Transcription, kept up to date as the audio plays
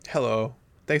Hello.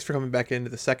 Thanks for coming back into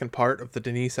the second part of the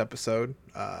Denise episode.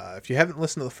 If you haven't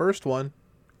listened to the first one,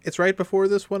 it's right before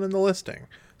this one in the listing.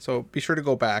 So be sure to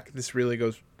go back. This really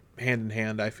goes hand in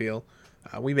hand, I feel.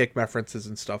 We make references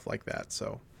and stuff like that,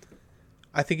 so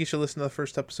I think you should listen to the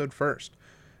first episode first.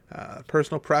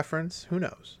 Personal preference, who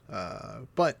knows?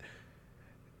 But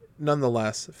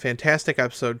nonetheless, fantastic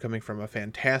episode coming from a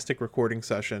fantastic recording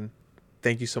session.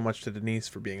 Thank you so much to Denise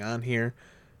for being on here.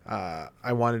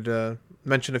 I wanted to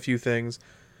mention a few things.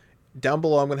 Down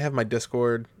below, I'm going to have my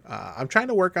Discord. I'm trying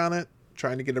to work on it,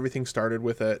 trying to get everything started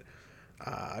with it.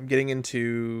 I'm getting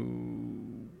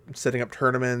into setting up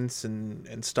tournaments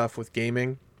and stuff with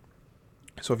gaming.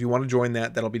 So if you want to join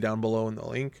that, that'll be down below in the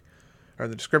link or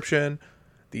in the description.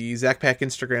 The Zach Pack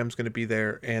Instagram is going to be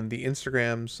there, and the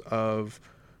Instagrams of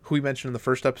who we mentioned in the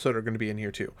first episode are going to be in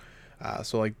here too.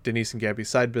 So like Denise and Gabby's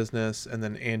side business, and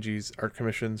then Angie's art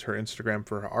commissions, her Instagram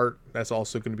for her art. That's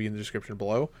also going to be in the description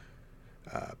below.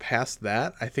 Past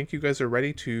that, I think you guys are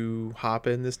ready to hop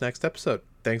in this next episode.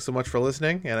 Thanks so much for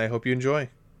listening, and I hope you enjoy.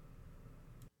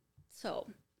 So,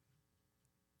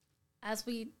 as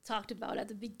we talked about at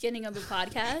the beginning of the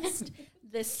podcast,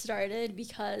 this started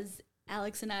because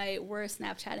Alex and I were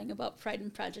Snapchatting about Pride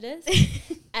and Prejudice,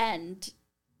 and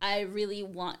I really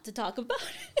want to talk about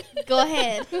it. Go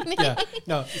ahead. Yeah,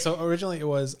 no. So originally it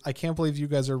was, I can't believe you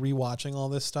guys are rewatching all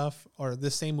this stuff or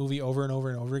this same movie over and over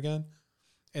and over again.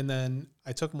 And then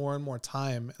I took more and more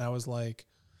time, and I was like,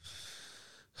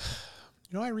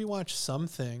 I rewatch some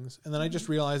things, and then I just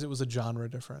realized it was a genre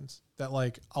difference. That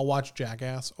like I'll watch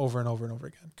Jackass over and over and over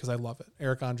again because I love it.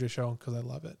 Eric Andre show because I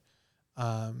love it.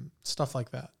 Stuff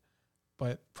like that.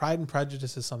 But Pride and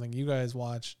Prejudice is something you guys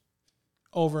watch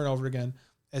over and over again.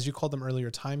 As you called them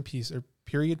earlier, timepiece or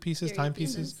period pieces,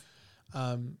 timepieces.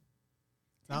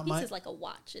 Timepiece is like a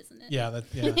watch, isn't it? Yeah,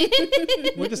 yeah.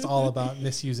 We're just all about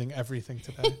misusing everything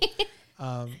today.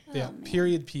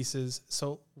 Period pieces.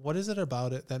 So, what is it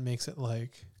about it that makes it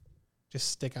like just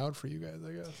stick out for you guys?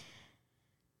 I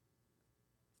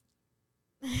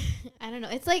guess. I don't know.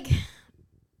 It's like,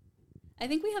 I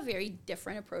think we have very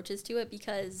different approaches to it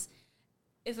because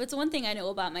if it's one thing I know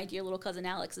about my dear little cousin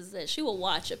Alex is that she will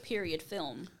watch a period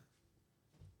film.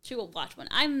 She will watch one.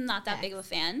 I'm not that big of a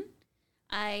fan.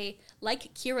 I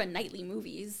like Keira Knightley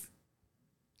movies.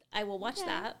 I will watch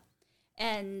that.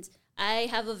 And I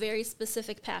have a very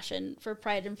specific passion for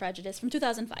Pride and Prejudice from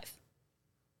 2005.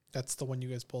 That's the one you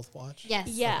guys both watch? yes.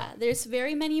 Yeah, there's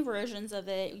very many versions of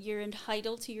it. You're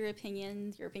entitled to your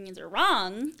opinions. Your opinions are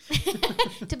wrong.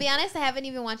 To be honest, I haven't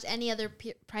even watched any other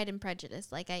Pride and Prejudice.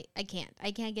 Like, I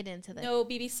can't get into that. No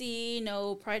BBC,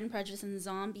 no Pride and Prejudice and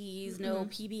Zombies, no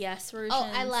PBS versions. Oh,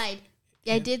 I lied.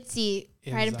 I did see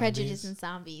Pride and Zombies? Prejudice and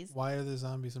Zombies. Why are there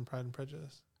zombies in Pride and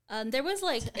Prejudice? There was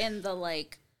like in the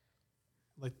like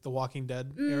the Walking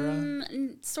Dead era?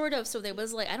 Sort of. So there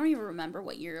was like, I don't even remember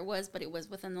what year it was, but it was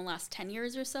within the last 10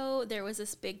 years or so. There was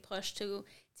this big push to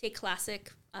take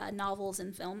classic novels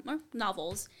and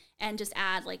novels and just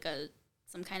add like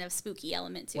some kind of spooky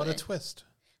element to it. What a twist.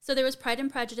 So there was Pride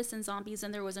and Prejudice and Zombies,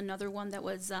 and there was another one that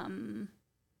was, I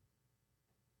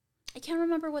can't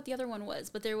remember what the other one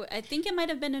was, but I think it might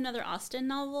have been another Austen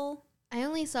novel. I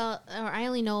only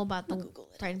know about the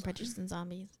Pride and Prejudice and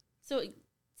Zombies.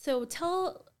 So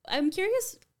I'm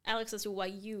curious, Alex, as to why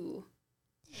you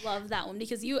love that one,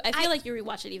 because I feel like you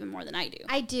rewatch it even more than I do.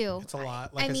 I do. It's a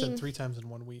lot. Like I said, 3 times in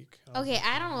 1 week. Okay,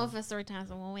 I don't know if it's 3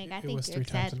 times in 1 week. I think was 3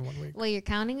 times in 1 week. Well, you're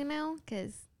counting it now?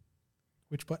 Because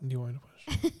Which button do you want to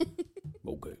push?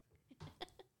 Okay.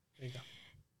 There you go.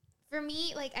 for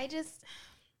me, like,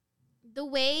 the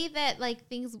way that, like,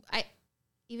 things,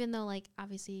 even though, like,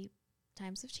 obviously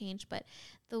times have changed, but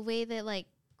the way that, like,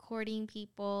 courting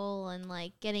people and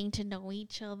like getting to know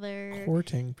each other.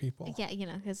 Courting people. Yeah,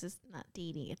 because it's not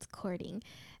dating, it's courting.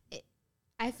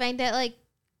 I find that like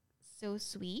so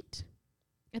sweet.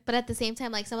 But at the same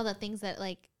time, like some of the things that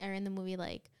like are in the movie,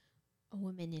 like a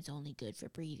woman is only good for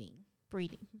breeding.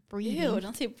 Ew,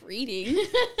 don't say breeding.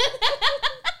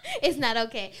 It's not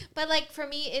okay. But like for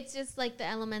me, it's just like the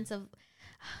elements of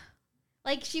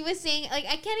like she was saying, like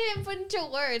I can't even put into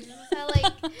words. So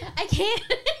like I can't.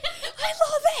 I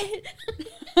love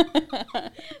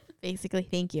it. Basically,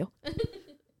 thank you.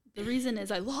 The reason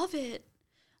is I love it.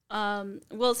 So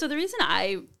the reason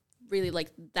I really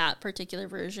like that particular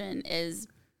version is,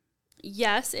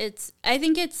 yes, I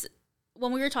think it's,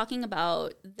 when we were talking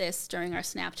about this during our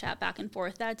Snapchat back and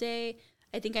forth that day,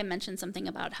 I think I mentioned something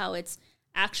about how it's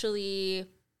actually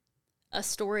a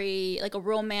story, like a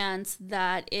romance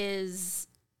that is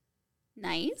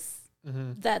nice.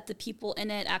 Mm-hmm. That the people in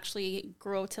it actually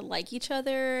grow to like each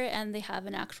other and they have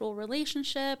an actual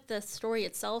relationship. The story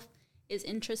itself is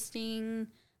interesting.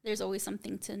 There's always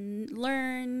something to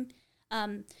learn.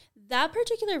 That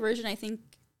particular version, I think,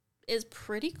 is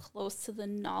pretty close to the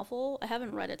novel. I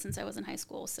haven't read it since I was in high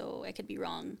school, so I could be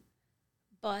wrong.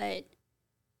 But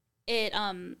it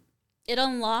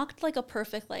unlocked like a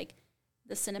perfect, like,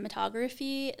 the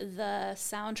cinematography, the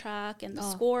soundtrack, and the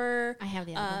score. I have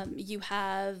the album. You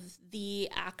have the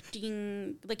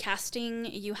acting, the casting.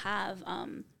 You have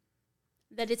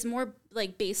that it's more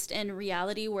like based in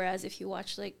reality. Whereas if you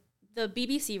watch like the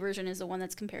BBC version is the one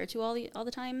that's compared to all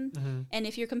the time, and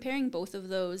if you're comparing both of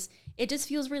those, it just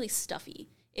feels really stuffy.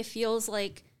 It feels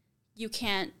like you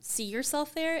can't see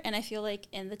yourself there, and I feel like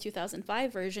in the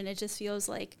 2005 version, it just feels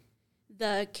like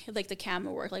the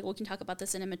camera work. Like, we can talk about the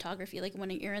cinematography. Like,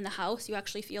 when you're in the house, you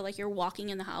actually feel like you're walking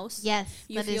in the house. Yes,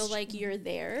 you feel like you're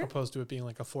there, opposed to it being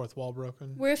like a fourth wall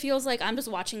broken. Where it feels like I'm just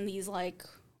watching these like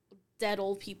dead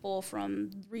old people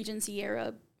from Regency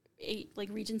era, like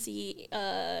Regency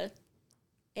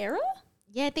era.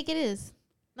 Yeah, I think it is.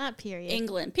 Not period.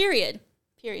 England period.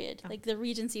 Oh. Like the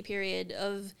Regency period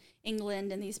of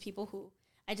England, and these people who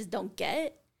I just don't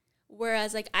get.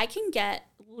 Whereas, like, I can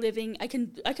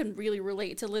really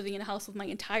relate to living in a house with my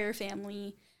entire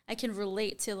family. I can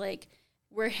relate to, like,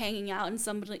 we're hanging out and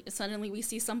suddenly we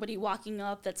see somebody walking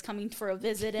up that's coming for a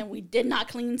visit and we did not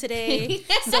clean today.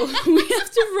 So we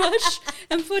have to rush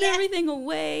and put everything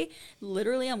away.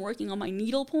 Literally, I'm working on my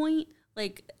needlepoint.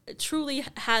 Like, truly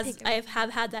I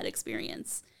have had that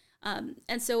experience.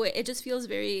 And so it just feels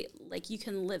very, like, you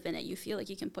can live in it. You feel like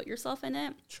you can put yourself in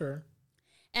it. Sure.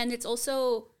 And it's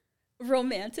also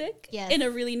romantic in a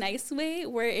really nice way,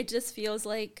 where it just feels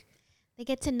like they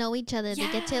get to know each other.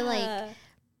 They get to, like,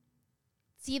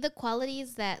 see the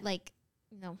qualities that, like,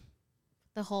 you know,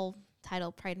 the whole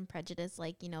title Pride and Prejudice,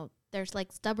 like, you know, there's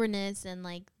like stubbornness and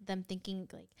like them thinking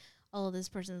like, oh, this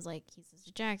person's like, he's such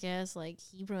a jackass, like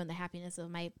he ruined the happiness of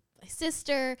my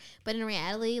sister. But in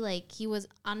reality, like, he was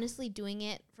honestly doing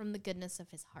it from the goodness of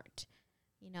his heart,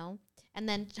 you know? And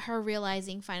then her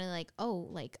realizing finally, like, oh,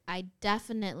 like, I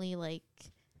definitely, like,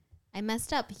 I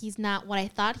messed up. He's not what I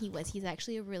thought he was. He's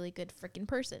actually a really good freaking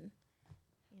person.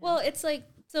 You know? Well, it's like,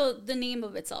 so the name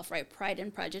of itself, right? Pride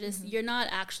and Prejudice. You're not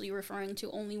actually referring to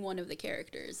only one of the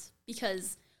characters,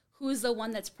 because who's the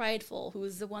one that's prideful?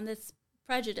 Who's the one that's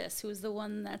prejudiced? Who's the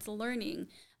one that's learning?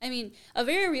 I mean, a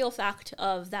very real fact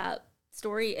of that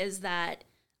story is that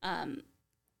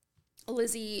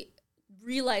Lizzie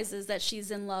realizes that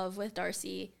she's in love with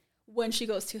Darcy when she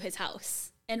goes to his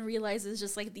house and realizes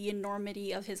just like the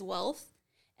enormity of his wealth.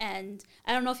 And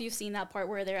I don't know if you've seen that part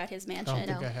where they're at his mansion,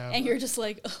 and you're just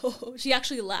like, oh, she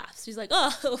actually laughs. She's like,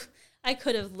 oh, I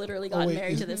could have literally gotten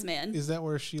married to this man. Is that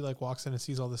where she like walks in and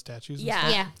sees all the statues? And yeah.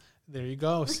 stuff? Yeah. There you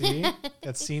go. See,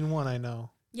 that's scene one. I know.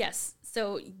 Yes.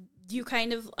 So you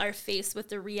kind of are faced with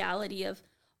the reality of,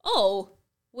 oh,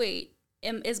 wait,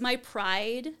 is my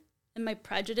pride and my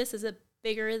prejudice, is it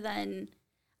bigger than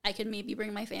I could maybe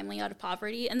bring my family out of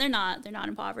poverty? And they're not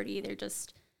in poverty. They're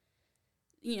just,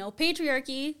 you know,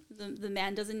 patriarchy. The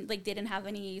man doesn't, like, they didn't have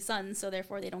any sons, so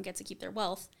therefore they don't get to keep their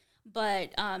wealth.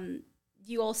 But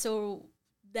you also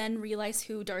then realize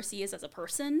who Darcy is as a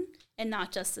person, and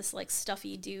not just this like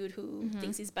stuffy dude who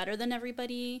thinks he's better than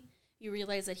everybody. You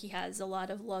realize that he has a lot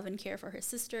of love and care for his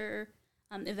sister.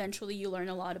 Eventually you learn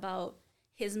a lot about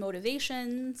his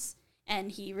motivations, and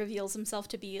he reveals himself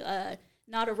to be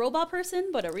not a robot person,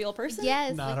 but a real person.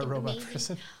 Yes, not like a robot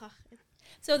person.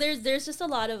 So there's just a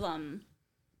lot of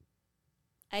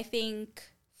I think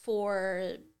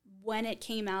for when it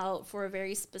came out for a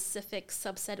very specific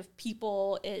subset of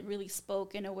people, it really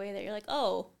spoke in a way that you're like,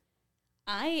 oh,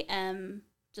 I am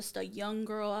just a young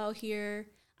girl out here.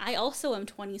 I also am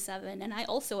 27, and I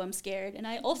also am scared, and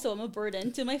I also am a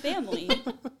burden to my family.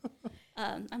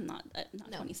 I'm not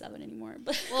 27 anymore.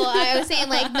 But well, I was saying,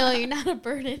 like, no, you're not a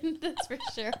burden. That's for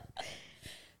sure.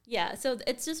 Yeah, so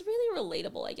it's just really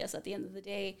relatable, I guess, at the end of the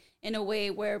day, in a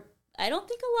way where I don't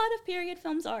think a lot of period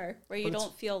films are, where you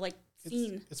don't feel like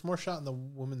seen. It's more shot in the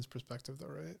woman's perspective, though,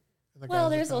 right? Well,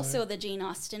 there's also the Jane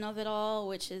Austen of it all,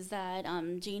 which is that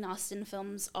Jane Austen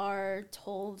films are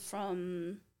told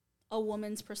from a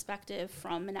woman's perspective,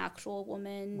 from an actual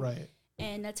woman, right?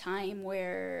 In a time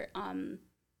where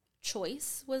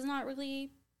choice was not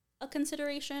really a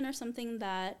consideration, or something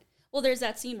that. Well, there's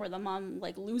that scene where the mom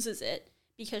like loses it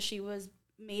because she was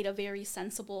made a very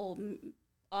sensible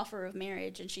offer of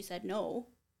marriage, and she said no.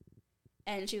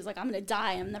 And she was like, I'm going to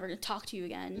die. I'm never going to talk to you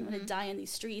again. I'm going to die in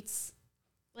these streets.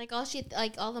 Like, all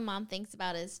the mom thinks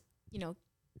about is, you know,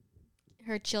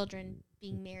 her children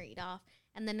being married off.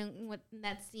 And then in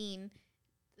that scene,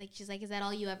 like, she's like, is that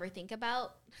all you ever think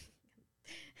about?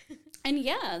 And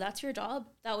yeah, that's your job.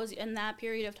 That was in that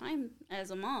period of time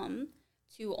as a mom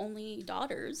to only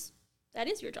daughters. That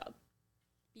is your job.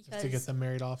 Because to get them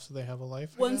married off so they have a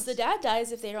life. Once the dad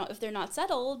dies, if they're not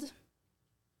settled,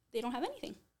 they don't have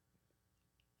anything.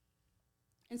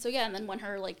 And so yeah, and then when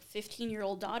her like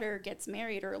 15-year-old daughter gets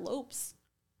married or elopes,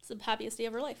 it's the happiest day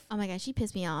of her life. Oh my gosh, she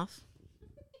pissed me off.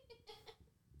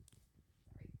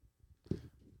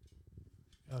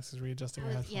 Alex is readjusting her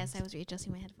headphones. Yes, I was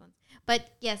readjusting my headphones. But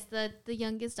yes, the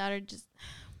youngest daughter just.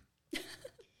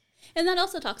 And that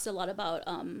also talks a lot about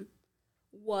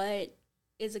what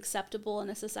is acceptable in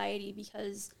a society,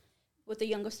 because with the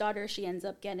youngest daughter, she ends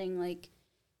up getting like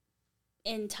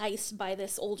enticed by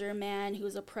this older man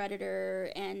who's a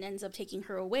predator and ends up taking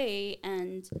her away.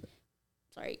 And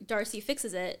Darcy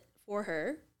fixes it for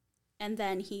her, and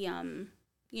then he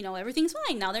everything's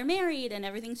fine. Now they're married and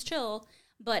everything's chill.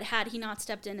 But had he not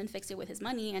stepped in and fixed it with his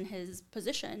money and his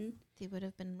position, they would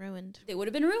have been ruined.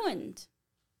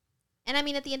 And I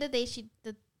mean, at the end of the day,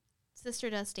 the sister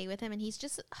does stay with him, and he's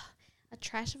just a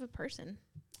trash of a person.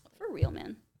 For real,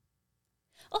 man.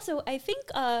 Also, I think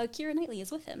Keira Knightley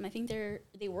is with him. I think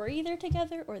they were either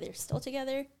together or they're still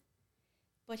together.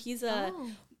 But he's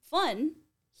fun.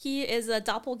 He is a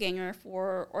doppelganger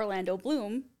for Orlando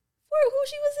Bloom, for who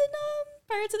she was in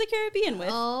Pirates of the Caribbean with.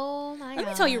 Oh my god.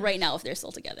 Let me tell you right now if they're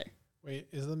still together. Wait,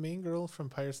 is the main girl from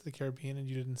Pirates of the Caribbean and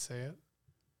you didn't say it?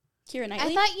 Keira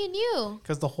Knightley? I thought you knew.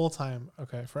 Because the whole time,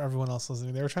 okay, for everyone else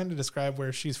listening, they were trying to describe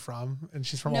where she's from, and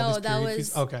she's from all these period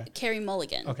pieces. Okay. Carrie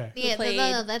Mulligan. Okay. Yeah,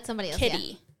 no, that's somebody else. Kitty.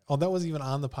 Yeah. Oh, that was even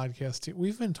on the podcast too.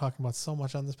 We've been talking about so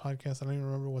much on this podcast. I don't even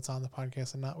remember what's on the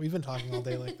podcast and not. We've been talking all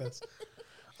day like this.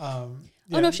 Yeah.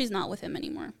 Oh no, she's not with him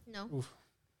anymore. No. Oof.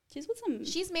 She's with some.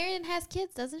 She's married and has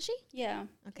kids, doesn't she? Yeah.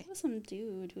 Okay. She's with some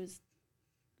dude who's,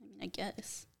 I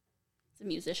guess, he's a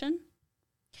musician.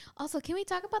 Also, can we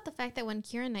talk about the fact that when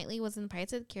Keira Knightley was in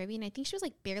Pirates of the Caribbean, I think she was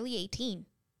like barely 18.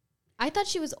 I thought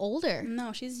she was older.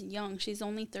 No, she's young. She's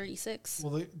only 36.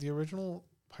 Well, the original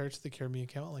Pirates of the Caribbean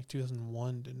came out in like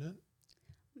 2001, didn't it?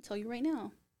 I'll tell you right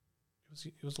now.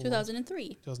 It was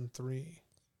 2003. 2003.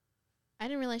 I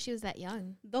didn't realize she was that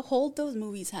young. The hold those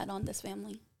movies had on this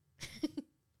family. Oh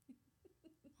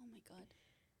my god.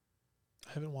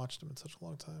 I haven't watched them in such a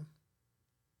long time.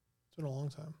 It's been a long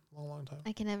time. Long time.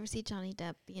 I can never see Johnny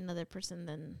Depp be another person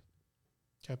than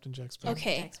Captain Jack Sparrow.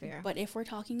 Okay, Jack Sparrow. but if we're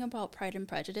talking about Pride and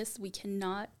Prejudice, we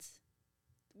cannot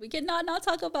not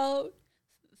talk about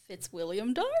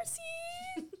Fitzwilliam Darcy.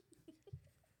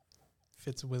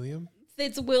 Fitzwilliam?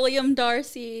 Fitzwilliam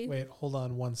Darcy. Wait, hold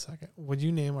on 1 second. Would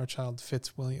you name our child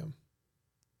Fitzwilliam?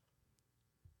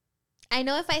 I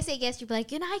know if I say yes, you'd be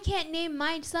like, and I can't name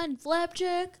my son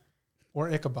Flapjack. Or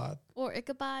Ichabod? Or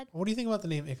Ichabod. What do you think about the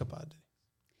name Ichabod?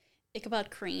 Ichabod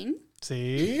Crane.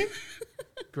 See?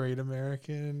 Great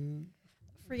American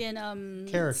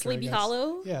Friggin' character. Sleepy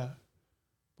Hollow. Yeah.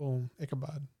 Boom.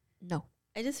 Ichabod. No.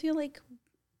 I just feel like,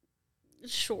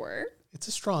 sure. It's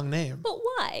a strong name. But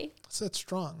why? It's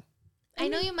strong. I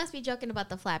know you must be joking about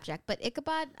the Flapjack, but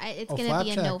Ichabod, it's going to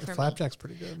Flapjack. be a no for me. Flapjack's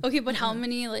pretty good. Okay, but how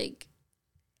many, like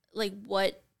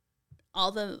what,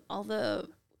 all the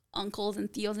uncles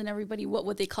and theos and everybody, what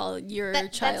would they call your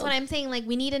child? That's what I'm saying. Like,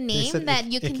 we need a name that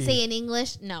you can say in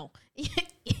English. No.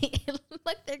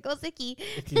 Look, there goes Icky.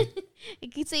 Icky. You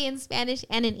can say in Spanish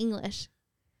and in English.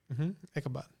 Mm-hmm.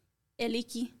 Ichabod.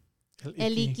 Eliki.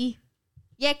 Eliki.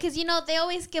 Yeah, because, they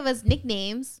always give us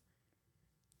nicknames.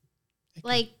 Icky.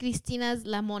 Like Cristina's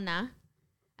La Mona.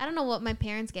 I don't know what my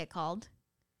parents get called.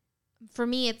 For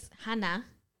me, it's Hannah.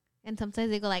 And sometimes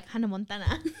they go like Hannah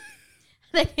Montana.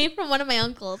 That came from one of my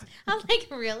uncles. I'm like,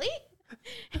 really?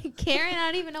 Karen?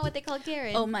 I don't even know what they call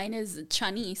Karen. Oh, mine is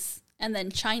Chinese. And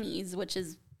then Chinese, which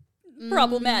is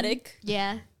problematic.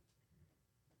 Yeah.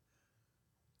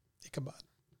 Ichabod.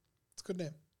 It's a good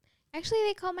name. Actually,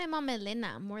 they call my mom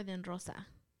Elena more than Rosa.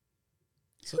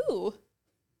 Who?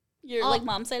 Your like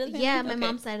mom's side of the family? Yeah, my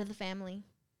mom's side of the family.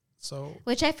 So,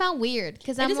 which I found weird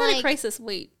because I I'm just like, had a crisis.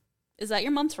 Wait, is that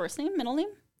your mom's first name, middle name?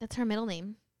 That's her middle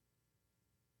name.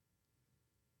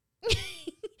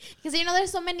 Because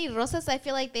there's so many Rosas. I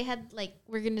feel like they had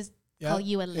we're gonna call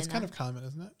you Elena. It's kind of common,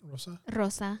 isn't it, Rosa?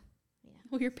 Rosa. Yeah.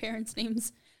 Well, your parents'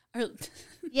 names are.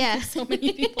 Yeah. So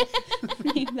many people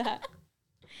name that.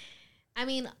 I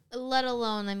mean, let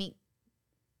alone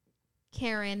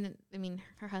Karen. I mean,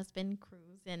 her husband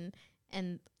Cruz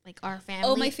and like our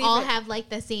family all have like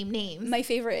the same names. My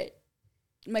favorite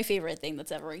thing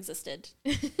that's ever existed.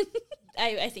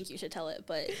 I think you should tell it,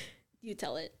 but you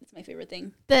tell it. It's my favorite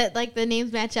thing. That the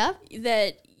names match up?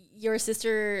 That your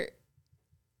sister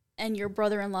and your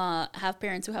brother-in-law have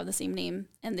parents who have the same name,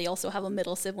 and they also have a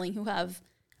middle sibling who have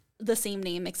the same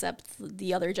name except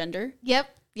the other gender. Yep.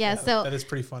 Yeah. So that is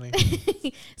pretty funny.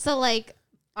 so like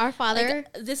our father.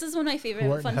 Like, this is one of my Who art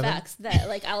favorite in fun heaven? facts that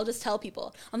like I'll just tell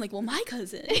people. I'm like, well, my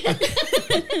cousin.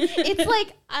 It's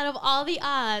like out of all the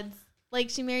odds, like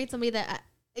she married somebody that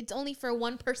it's only for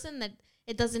one person that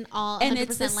it doesn't all 100% And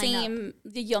it's the line up. same,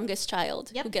 the youngest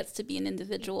child Yep. who gets to be an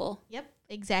individual. Yep,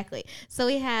 exactly. So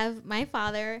we have my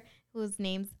father, whose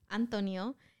name's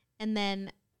Antonio, and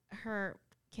then her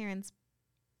Karen's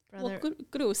brother. Well,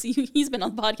 Cruz, he's been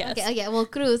on the podcast. Okay, well,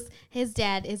 Cruz, his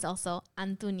dad is also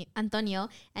Antonio,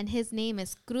 and his name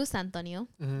is Cruz Antonio.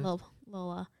 Mhm.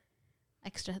 Little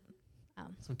extra,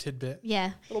 Some tidbit.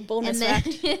 yeah. Little bonus And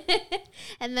fact. then,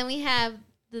 and then we have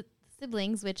the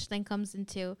siblings, which then comes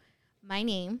into my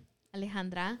name,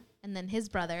 Alejandra, and then his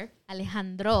brother,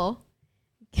 Alejandro.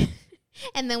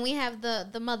 And then we have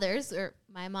the mothers, or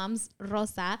my mom's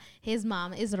Rosa, his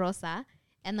mom is Rosa,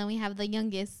 and then we have the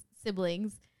youngest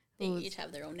siblings. They who's- each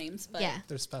have their own names, but yeah.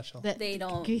 They're special. they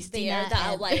don't. They Cristina are the and-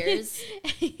 outliers.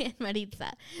 and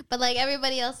Maritza. But like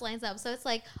everybody else lines up. So it's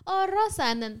like, oh, Rosa,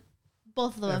 and then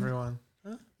both of them. Everyone.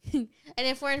 Huh? And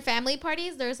if we're in family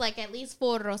parties, there's like at least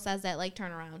 4 Rosas that like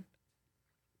turn around.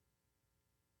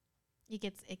 It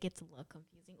gets a little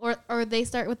confusing. Or they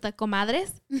start with the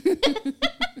comadres.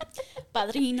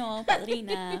 Padrino,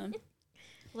 padrina.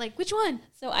 Like, which one?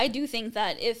 So I do think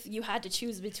that if you had to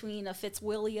choose between a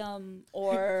Fitzwilliam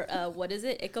or what is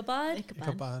it, Ichabod,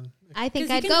 Ichabod. I think 'Cause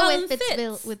you I'd can go call with him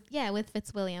Fitzwilliam. With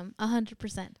Fitzwilliam,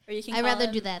 100%. or you can I'd call rather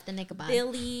him do that than Ichabod.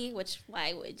 Billy, which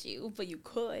why would you? But you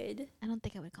could. I don't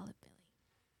think I would call it Billy.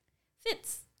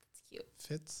 Fitz. It's cute.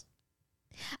 Fitz.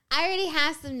 I already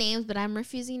have some names, but I'm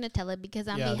refusing to tell it because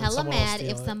I'm Yeah, be then hella someone will mad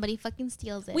steal if it. somebody fucking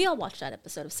steals it. We all watched that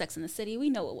episode of Sex in the City. We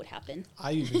know what would happen.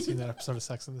 I even seen that episode of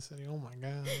Sex and the City. Oh my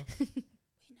god. We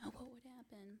know what would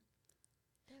happen.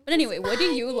 But anyway, what do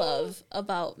you love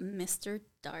about Mr.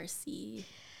 Darcy?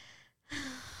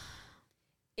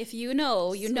 If you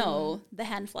know, you know the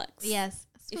hand flex. Yes.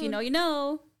 If you know, you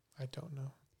know. I don't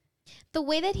know. The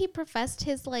way that he professed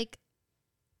his like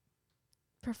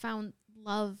profound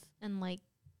love and like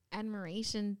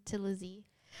admiration to Lizzie.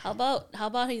 How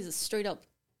about he's a straight up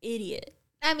idiot?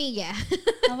 I mean, yeah.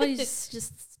 How about he's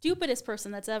just stupidest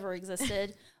person that's ever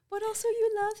existed, but also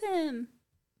you love him.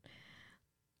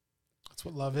 That's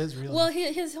what love is, really. Well,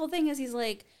 his whole thing is he's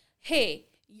like, hey,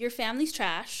 your family's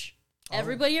trash. Oh.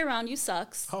 Everybody around you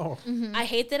sucks. Oh. I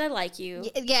hate that I like you.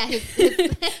 Yeah.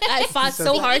 I fought said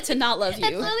so that. hard to not love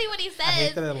That's you. literally what he I hate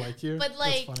says. that I like you. But, That's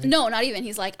like, funny. No, not even.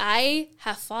 He's like, I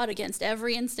have fought against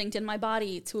every instinct in my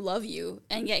body to love you,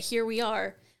 and yet here we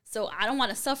are. So I don't want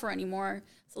to suffer anymore.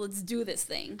 So let's do this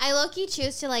thing. I low-key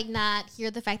choose to like not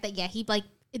hear the fact that he like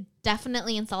it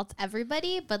definitely insults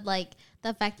everybody, but like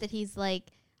the fact that he's like,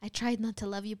 I tried not to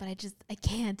love you, but I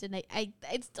can't, and I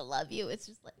still love you. It's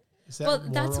just like, Is that Well, more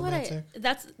that's romantic?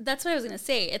 that's what I was gonna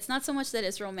say. It's not so much that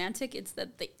it's romantic; it's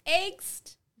that the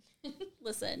angst.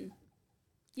 Listen,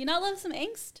 you not love some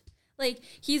angst? Like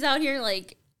he's out here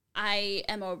like I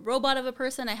am a robot of a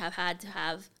person. I have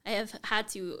had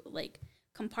to like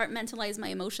compartmentalize my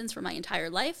emotions for my entire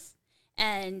life,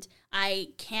 and I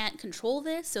can't control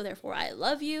this. So therefore, I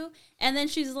love you. And then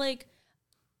she's like,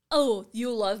 "Oh,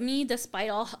 you love me despite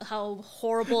all how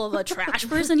horrible of a trash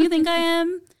person you think I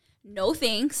am." No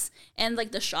thanks. And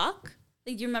like the shock,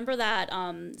 like do you remember that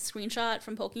screenshot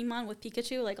from Pokemon with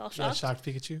Pikachu, like all Yeah, shocked? shocked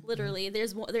Pikachu. Literally,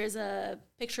 there's a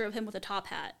picture of him with a top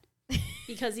hat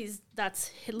because that's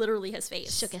literally his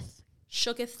face.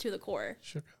 Shooketh to the core.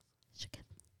 Shook.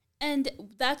 And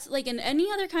that's like in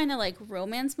any other kind of like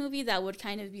romance movie, that would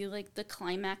kind of be like the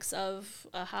climax of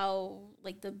how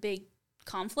like the big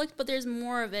conflict, but there's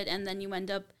more of it, and then you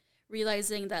end up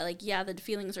realizing that like yeah, the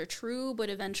feelings are true, but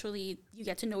eventually you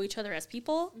get to know each other as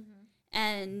people.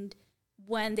 And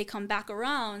when they come back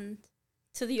around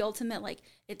to the ultimate, like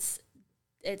it's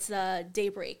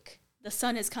daybreak, the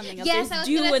sun is coming up. yes, There's I was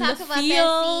dew gonna in talk the about that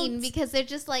fields. scene because they're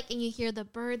just like, and you hear the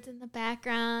birds in the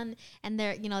background, and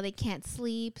they're they can't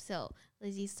sleep, so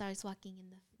Lizzie starts walking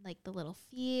in the little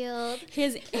field.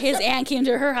 His aunt came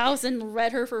to her house and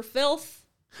read her for filth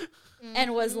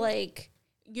and was like,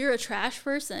 you're a trash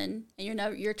person,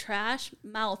 and your trash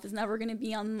mouth is never going to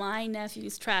be on my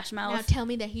nephew's trash mouth. Now tell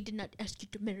me that he did not ask you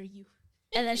to marry you.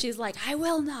 And then she's like, I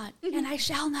will not, and I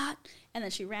shall not. And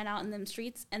then she ran out in them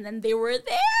streets, and then they were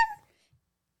there.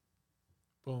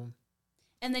 Boom.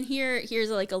 And then here's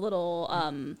like a little,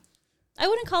 I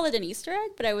wouldn't call it an Easter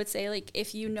egg, but I would say like,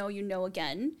 if you know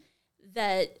again,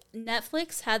 that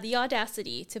Netflix had the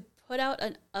audacity to put out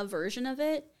a version of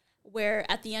it where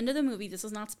at the end of the movie, this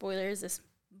is not spoilers, this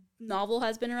novel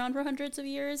has been around for hundreds of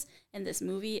years, and this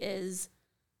movie is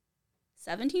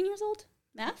 17 years old.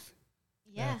 Math?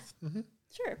 Yeah. Mm-hmm.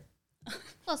 Sure.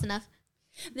 Close enough.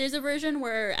 There's a version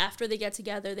where after they get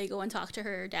together, they go and talk to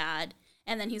her dad,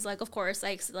 and then he's like, "Of course,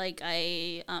 I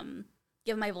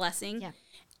give my blessing." Yeah.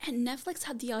 And Netflix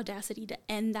had the audacity to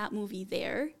end that movie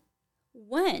there,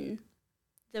 when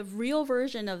the real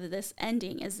version of this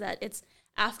ending is that it's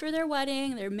after their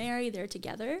wedding, they're married, they're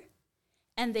together,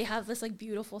 and they have this like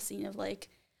beautiful scene of like,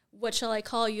 what shall I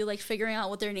call you? Like figuring out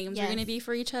what their names are going to be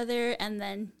for each other, and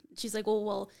then she's like,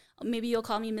 well, maybe you'll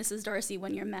call me Mrs. Darcy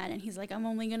when you're mad. And he's like, I'm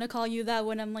only going to call you that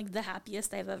when I'm like the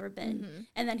happiest I've ever been. Mm-hmm.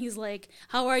 And then he's like,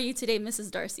 how are you today,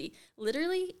 Mrs. Darcy?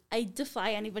 Literally, I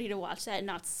defy anybody to watch that and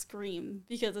not scream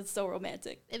because it's so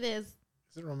romantic. It is.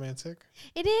 Is it romantic?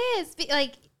 It is.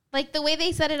 Like the way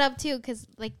they set it up too, because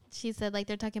like she said, like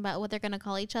they're talking about what they're going to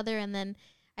call each other. And then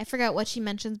I forgot what she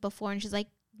mentions before. And she's like,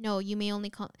 no, you may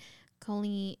only call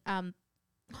me, hold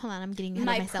on, I'm getting ahead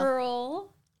My of myself.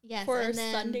 pearl. Yes. For and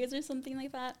then, Sundays or something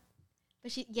like that.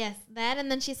 But that,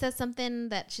 and then she says something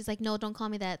that she's like, no, don't call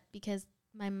me that because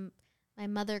my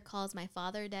mother calls my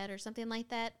father dad or something like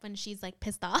that when she's like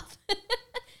pissed off.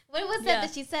 What was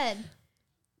that she said?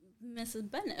 Mrs.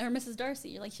 Bennett or Mrs.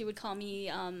 Darcy. Like she would call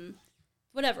me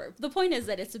whatever. The point is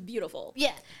that it's beautiful.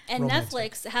 Yeah. And Romantic.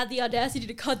 Netflix had the audacity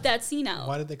to cut that scene out.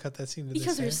 Why did they cut that scene?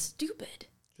 Because they they're say? stupid.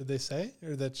 Did they say?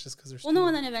 Or that's just because they're Well, stupid? no,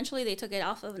 and then eventually they took it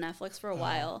off of Netflix for a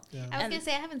while. Yeah. I was And- going to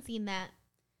say, I haven't seen that.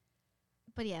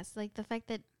 But yes, like the fact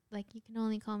that like you can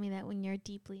only call me that when you're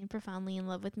deeply and profoundly in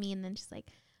love with me. And then she's like,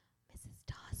 Mrs.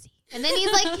 Darcy. And then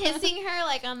he's like kissing her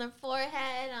like on the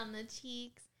forehead, on the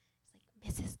cheeks. It's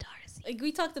like, Mrs. Darcy. Like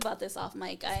we talked about this off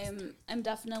mic. I'm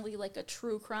definitely like a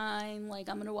true crime, like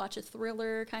I'm gonna watch a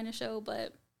thriller kind of show,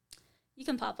 but you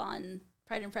can pop on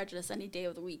Pride and Prejudice any day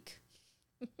of the week.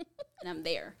 And I'm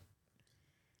there.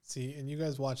 See, and you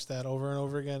guys watch that over and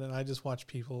over again, and I just watch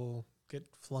people get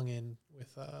flung in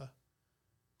with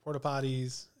porta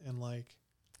potties and like.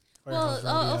 Well, firehouse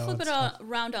I'll rodeo flip and it stuff.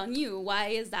 around on you. Why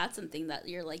is that something that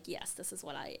you're like, yes, this is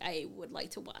what I would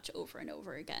like to watch over and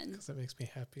over again? 'Cause it makes me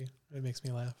happy. It makes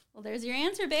me laugh. Well, there's your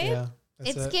answer, babe. Yeah,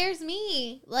 that's It scares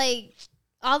me. Like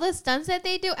all the stunts that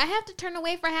they do, I have to turn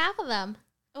away for half of them.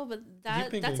 Oh, but You've that's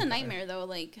been a getting nightmare though.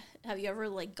 Like, have you ever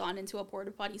like gone into a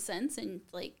porta potty since and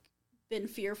like been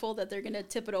fearful that they're gonna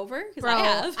tip it over? Because Bro, I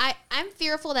have. I'm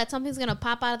fearful that something's going to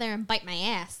pop out of there and bite my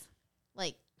ass.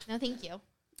 Like, no thank you.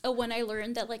 Oh, when I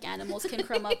learned that like animals can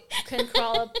crawl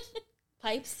up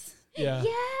pipes. Yeah.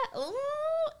 Yeah. Ooh,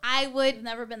 I would I've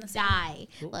never been the same. die.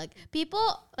 Cool. Look,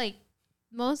 people like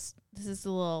this is a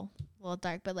little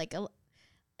dark, but like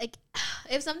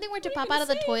if something were to pop out of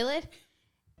the toilet,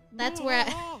 that's where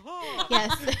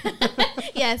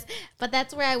yes, but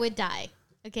that's where I would die.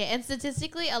 Okay, and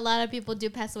statistically, a lot of people do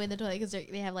pass away in the toilet because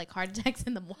they have like heart attacks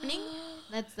in the morning.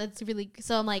 That's really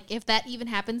so. I'm like, if that even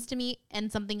happens to me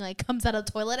and something like comes out of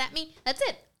the toilet at me, that's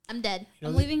it. I'm dead. You know,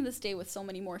 I'm leaving this day with so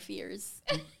many more fears.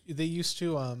 they used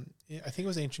to, I think it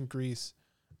was ancient Greece,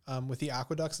 with the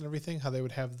aqueducts and everything, how they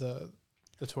would have the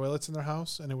toilets in their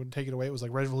house and it would take it away. It was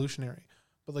like revolutionary.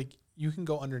 But like you can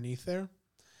go underneath there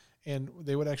and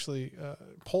they would actually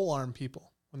pole arm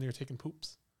people when they were taking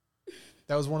poops.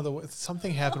 That was one of the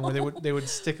something happened where they would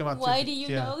stick them out. Why do you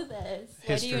know this?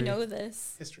 Why do you History. know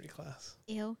this? History class.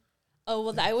 Ew. Oh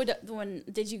well,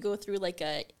 did you go through like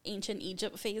a ancient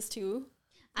Egypt phase too?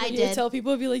 I When you did. would tell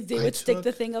people be like they I would stick the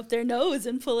took- thing up their nose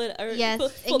and pull it. Or Yes, pull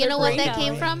and you their know what brain that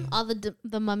came out. from? All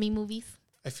the mummy movies.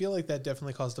 I feel like that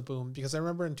definitely caused a boom because I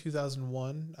remember in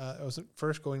 2001, I was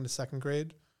first going to second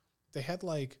grade. They had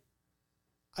like,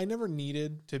 I never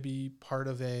needed to be part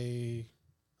of a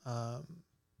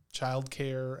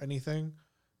childcare or anything,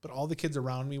 but all the kids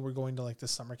around me were going to like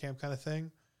this summer camp kind of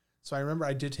thing. So I remember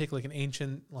I did take like an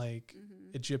ancient like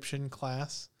Egyptian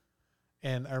class,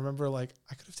 and I remember like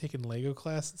I could have taken Lego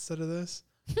class instead of this.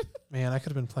 Man, I could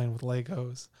have been playing with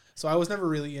Legos. So I was never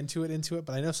really into it,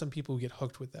 but I know some people who get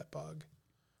hooked with that bug.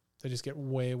 They just get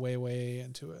way, way, way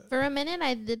into it. For a minute,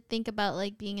 I did think about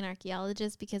like being an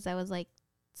archaeologist because I was like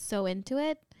so into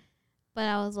it, but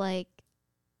I was like,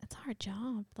 it's a hard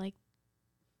job. Like,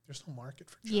 There's no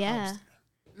market for jobs. Yeah.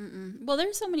 Well,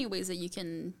 there's so many ways that you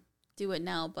can do it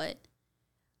now, but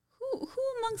who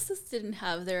amongst us didn't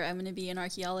have their I'm going to be an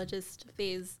archaeologist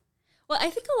phase? Well,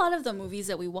 I think a lot of the movies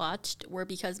that we watched were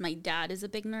because my dad is a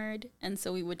big nerd, and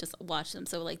so we would just watch them.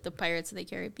 So like the Pirates of the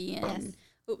Caribbean,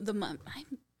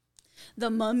 the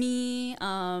Mummy.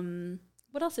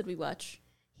 What else did we watch?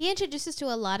 he introduced us to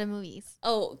a lot of movies.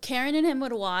 Oh, Karen and him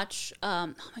would watch.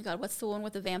 Oh my God, what's the one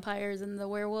with the vampires and the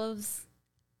werewolves?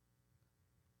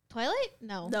 Twilight?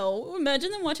 No. No,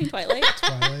 imagine them watching Twilight.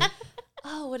 Twilight.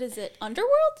 Oh, what is it?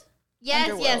 Underworld?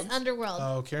 Yes, Underworld.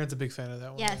 Oh, Karen's a big fan of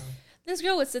that one. Yes. Yeah. This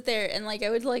girl would sit there and like I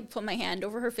would like put my hand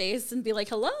over her face and be like,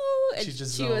 "Hello," and She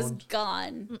was zoned.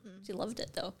 gone. Mm-mm. She loved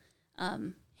it though.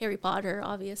 Harry Potter,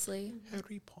 obviously.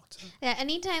 Harry Potter. Yeah,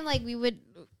 anytime like we would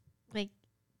like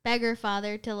beg her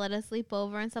father to let us sleep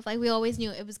over and stuff, like we always knew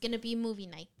it was gonna be movie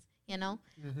night, you know,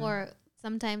 Mhm. or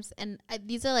sometimes. And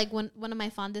these are like one of my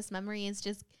fondest memories,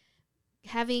 just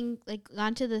having like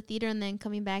gone to the theater and then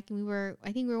coming back, and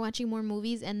I think we were watching more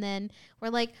movies, and then we're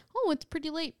like, oh, it's pretty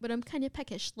late, but I'm kind of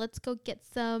peckish. Let's go get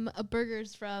some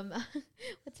burgers from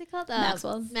what's it called?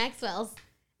 Maxwell's.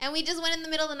 And we just went in the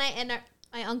middle of the night, and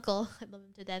my uncle, I love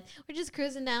him to death, we're just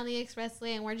cruising down the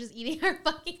expressway, and we're just eating our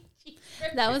fucking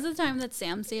cheeseburgers. That was the time that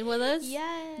Sam stayed with us.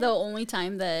 Yeah. The only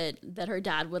time that her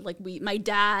dad would like my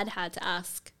dad had to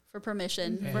ask for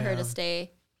permission for her to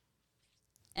stay.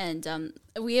 And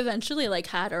we eventually like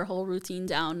had our whole routine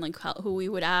down, like who we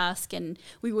would ask, and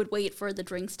we would wait for the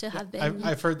drinks to have been.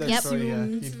 I've heard that story. Yeah,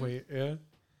 consumed. he'd wait. Yeah. And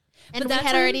But we that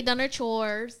had time- already done our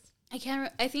chores.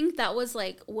 I think that was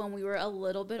like when we were a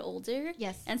little bit older.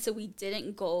 Yes. And so we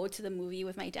didn't go to the movie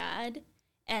with my dad.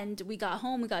 And we got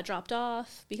home, we got dropped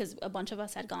off because a bunch of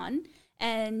us had gone.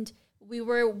 And we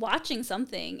were watching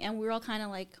something, and we were all kind of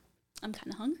like, I'm kind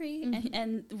of hungry.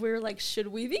 And we were like, should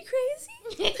we be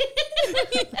crazy?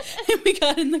 And we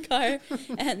got in the car,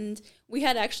 and we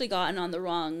had actually gotten on the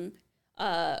wrong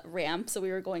ramp. So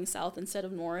we were going south instead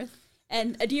of north.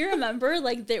 And do you remember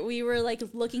like that we were like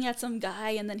looking at some guy,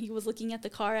 and then he was looking at the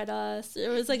car at us? It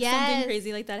was like something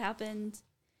crazy like that happened.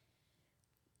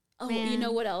 Oh, Man. you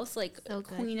know what else? Like So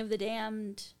good. Queen of the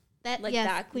Damned, That like yes,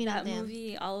 that Queen of that the Damned.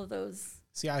 movie, all of those.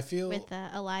 See, I feel With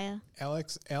Elia.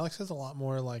 Alex has a lot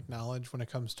more like knowledge when it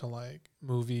comes to like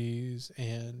movies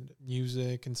and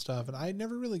music and stuff, and I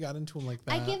never really got into him like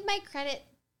that. I give my credit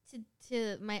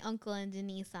to my uncle and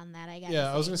Denise on that, I guess.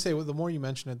 Yeah, I was gonna say, well, the more you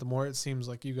mention it, the more it seems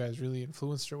like you guys really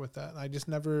influenced her with that. I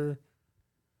never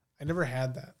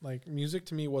had that. Like music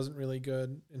to me wasn't really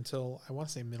good until I want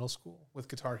to say middle school with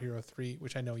Guitar Hero 3,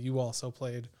 which I know you also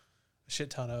played a shit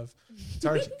ton of.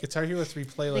 Guitar Hero 3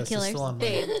 playlist is Killers. still on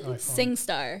Babe, my phone.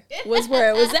 SingStar was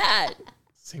where it was at.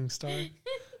 SingStar?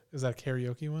 Is that a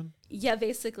karaoke one? Yeah,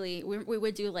 basically, we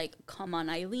would do like "Come On,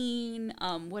 Eileen."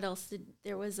 What else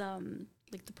there was?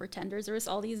 Like the Pretenders. There was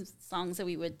all these songs that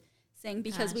we would sing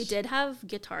because we Gosh. did have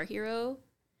Guitar Hero,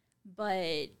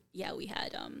 but yeah, we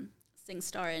had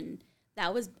SingStar, and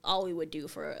that was all we would do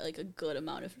for like a good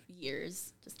amount of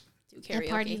years. Just do karaoke. At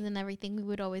parties and everything, we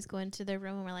would always go into their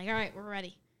room and we're like, all right, we're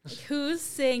ready. Like, who's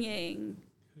singing?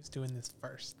 Who's doing this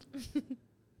first?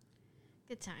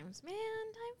 Good times. Man,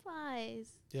 time flies.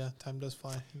 Yeah, time does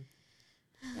fly.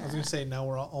 I was gonna say now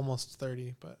we're almost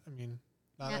 30, but I mean,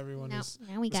 not everyone is.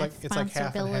 Now we It's got like half and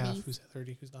half. responsibilities. Who's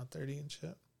 30, who's not 30, and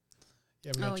shit.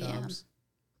 Yeah, we got Oh, yeah. jobs.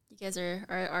 You guys are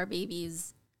our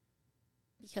babies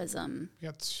because We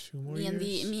got 2 more me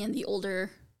years. and the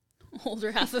older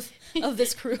half of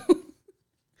this crew.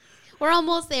 We're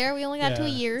almost there. We only got 2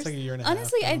 years. It's like a year and a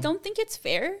Honestly, half. I now. don't think it's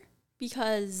fair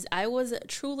because I was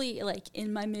truly like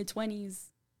in my mid-20s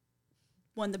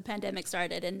when the pandemic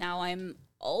started, and now I'm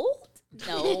old.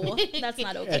 No, that's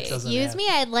not okay. doesn't Excuse happen. me,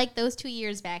 I'd like those 2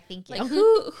 years back. Thank you. Like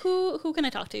who can I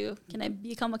talk to? Can I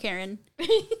become a Karen?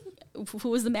 Who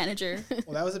was the manager?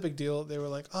 Well, that was a big deal. They were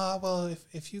like, "Oh, well,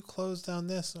 if you close down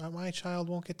this, my child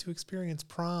won't get to experience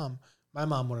prom." My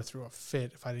mom would have threw a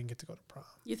fit if I didn't get to go to prom.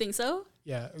 You think so?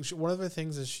 Yeah, one of the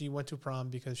things is she went to prom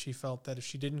because she felt that if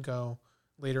she didn't go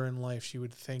later in life, she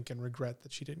would think and regret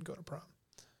that she didn't go to prom.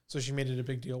 So she made it a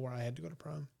big deal where I had to go to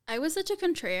prom. I was such a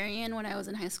contrarian when I was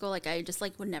in high school. Like I just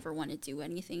like would never want to do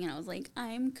anything, and I was like,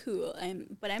 I'm cool.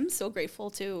 But I'm so grateful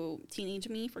to teenage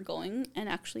me for going and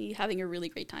actually having a really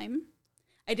great time.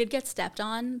 I did get stepped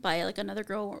on by like another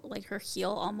girl. Like her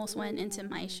heel almost went into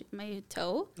my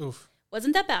toe. Oof.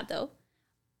 Wasn't that bad though.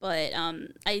 But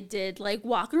I did like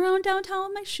walk around downtown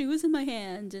with my shoes in my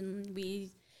hand, and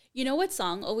you know what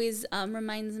song always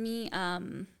reminds me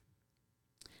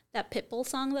that Pitbull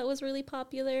song that was really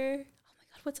popular. Oh my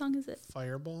god, what song is it?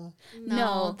 Fireball?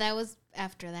 No. That was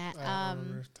after that. I don't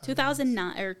remember.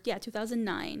 2009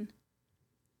 2009.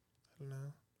 I don't know.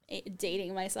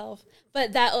 Dating myself,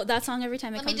 but that song every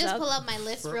time it Let me comes just up. pull up my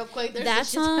list real quick. There's That a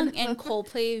shit ton song of and them.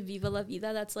 Coldplay Viva La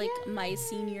Vida, that's like my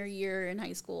senior year in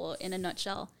high school in a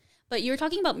nutshell. But you were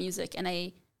talking about music, and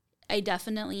I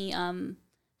definitely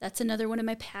that's another one of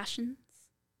my passions.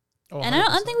 Oh, And I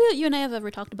don't 100%. think you and I have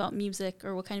ever talked about music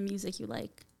or what kind of music you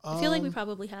like. I feel like we Um,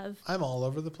 probably have I'm all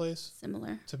over the place,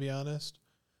 similar. to be honest.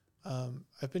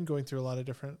 I've been going through a lot of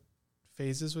different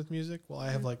phases with music. Well, I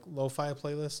have like lo-fi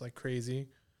playlists like crazy.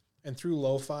 And through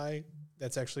lo-fi,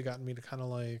 that's actually gotten me to kind of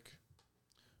like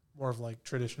more of like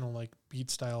traditional like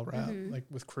beat style rap, like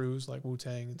with crews like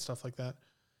Wu-Tang and stuff like that.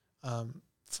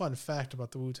 Fun fact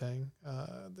about the Wu-Tang,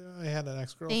 I had an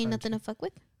ex-girlfriend. Ain't nothing to fuck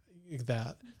with.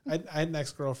 That. I had an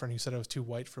ex-girlfriend who said I was too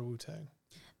white for Wu-Tang.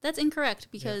 That's incorrect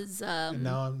because And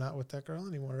now I'm not with that girl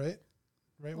anymore, right?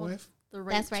 Right, well, wife? the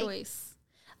right That's right. choice.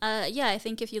 Yeah, I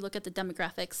think if you look at the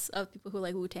demographics of people who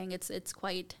like Wu-Tang, it's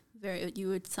quite very. You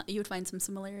would find some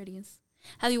similarities.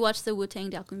 Have you watched the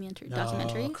Wu-Tang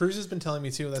documentary? Cruz has been telling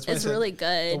me too. That's why It's I said really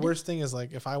good. the worst thing is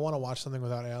like if I want to watch something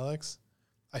without Alex,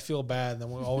 I feel bad. Then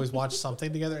we'll always watch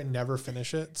something together and never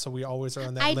finish it. So we always are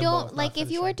on that. I limbo don't of like not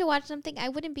if you were finishing. to watch something, I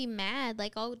wouldn't be mad.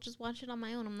 Like I'll just watch it on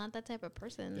my own. I'm not that type of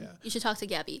person. Yeah. You should talk to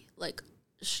Gabby. Like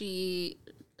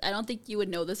I don't think you would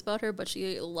know this about her, but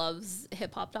she loves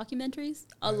hip hop documentaries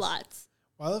a lot.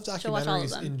 Well, I love She'll watch all of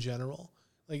documentaries them. in general.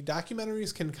 Like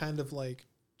documentaries can kind of like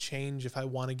change if I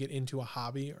want to get into a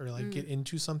hobby or like get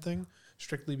into something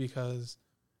strictly because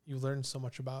you learn so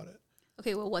much about it.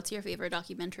 Okay, well, what's your favorite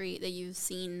documentary that you've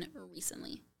seen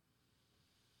recently?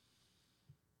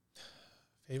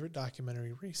 Favorite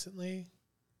documentary recently?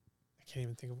 I can't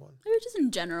even think of one. Or just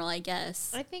in general, I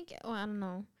guess. I think. Well, I don't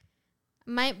know.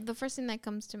 The first thing that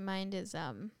comes to mind is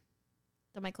the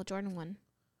Michael Jordan one.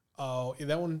 Oh, yeah,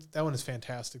 that one is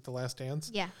fantastic. The Last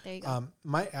Dance. Yeah, there you go.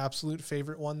 My absolute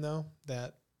favorite one though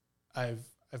that I've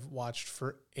watched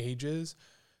for ages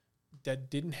that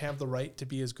didn't have the right to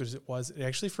be as good as it was. It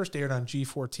actually first aired on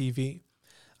G4 TV.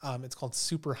 It's called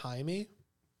Super Jaime,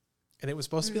 and it was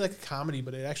supposed to be like a comedy,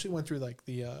 but it actually went through like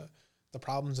the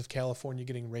problems of California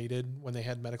getting raided when they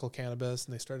had medical cannabis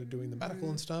and they started doing the medical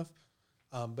and stuff.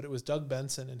 But it was Doug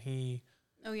Benson, and he.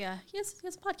 Oh yeah, he has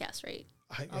a podcast, right?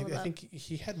 I think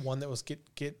he had one that was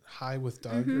Get High with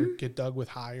Doug or Get Doug with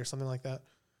High or something like that.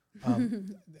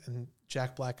 And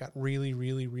Jack Black got really,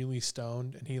 really, really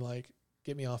stoned, and he like,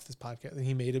 get me off this podcast. And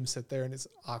he made him sit there, and it's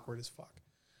awkward as fuck.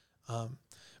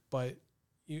 But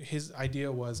his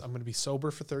idea was, I'm going to be sober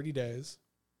for 30 days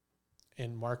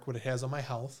and mark what it has on my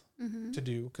health to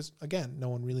do. Because again, no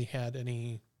one really had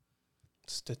any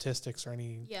statistics or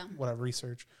any whatever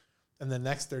research. And the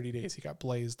next 30 days, he got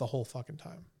blazed the whole fucking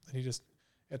time. And he just,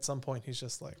 at some point, he's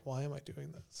just like, why am I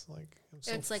doing this? Like, I'm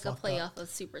so It's like a play off of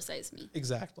Super Size Me.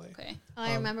 Exactly. Okay. Oh,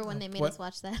 I remember when they made us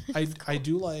watch that. I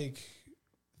do like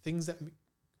things that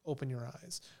open your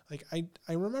eyes. Like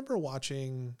I remember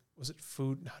watching, was it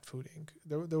Not Food Inc.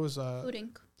 There was a Food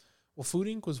Inc. Well, Food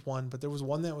Inc. was one, but there was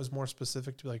one that was more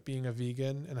specific to like being a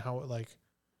vegan and how it like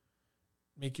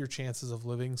make your chances of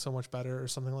living so much better or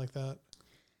something like that.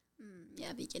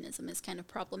 Yeah, veganism is kind of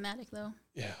problematic though.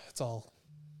 Yeah,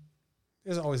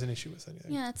 there's always an issue with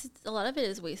anything. Yeah, it's a lot of it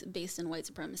is based in white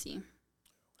supremacy.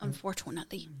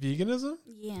 Unfortunately. Veganism?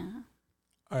 Yeah.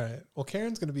 All right. Well,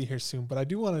 Karen's going to be here soon, but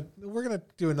we're going to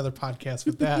do another podcast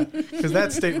with that because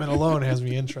that statement alone has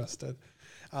me interested.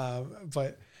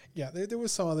 But yeah, there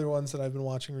was some other ones that I've been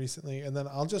watching recently, and then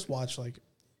I'll just watch like,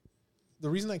 the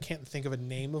reason I can't think of a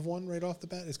name of one right off the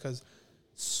bat is because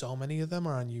so many of them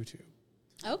are on YouTube.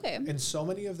 Okay. And so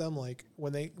many of them, like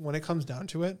when it comes down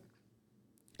to it,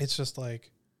 it's just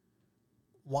like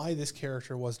why this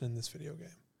character wasn't in this video game.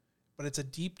 But it's a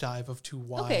deep dive of to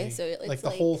why. Okay, so it's like the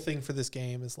whole thing for this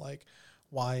game is like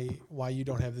why you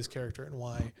don't have this character and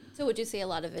why. So would you say a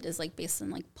lot of it is like based on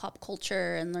like pop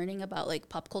culture and learning about like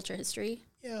pop culture history?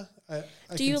 Yeah. I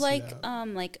Do you can see like that.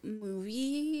 like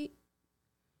movie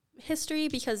history?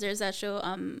 Because there's that show.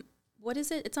 What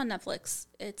is it? It's on Netflix.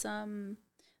 It's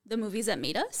The Movies That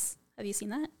Made Us. Have you seen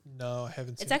that? No, I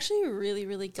haven't seen It's actually really,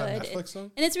 really It's on good. Netflix, though?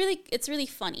 And it's really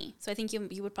funny. So I think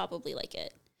you would probably like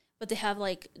it. But they have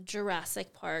like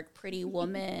Jurassic Park, Pretty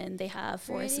Woman. They have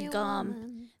Forrest Pretty Gump.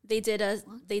 Woman. They did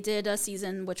a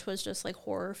season which was just like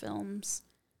horror films.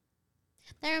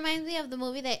 That reminds me of the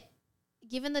movie that,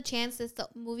 given the chance, is the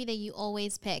movie that you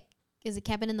always pick. Is it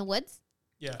Cabin in the Woods?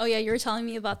 Yeah. Oh yeah, you were telling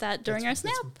me about that during That's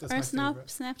my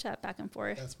Snapchat back and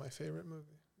forth. That's my favorite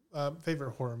movie.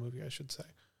 Favorite horror movie, I should say.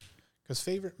 Because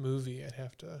favorite movie, I'd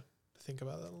have to think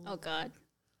about that a little. Oh God.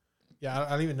 Yeah,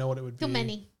 I don't even know what it would be. Too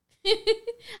many.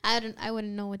 I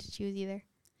wouldn't know what to choose either.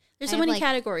 There's I so have, many like,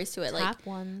 categories to it. Top Like,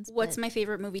 ones. what's but my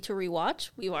favorite movie to rewatch?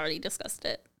 We've already discussed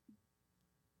it.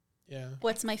 Yeah.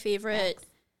 What's my favorite,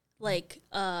 like,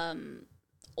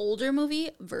 older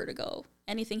movie? Vertigo.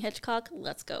 Anything Hitchcock?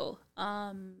 Let's go.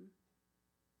 I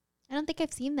don't think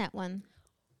I've seen that one.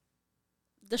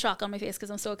 The shock on my face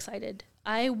because I'm so excited.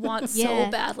 I want Yeah.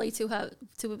 so badly to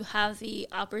have the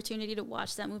opportunity to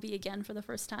watch that movie again for the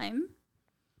first time.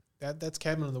 That's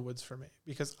Cabin in the Woods for me,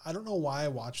 because I don't know why I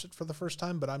watched it for the first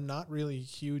time, but I'm not really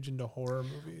huge into horror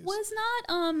movies. Was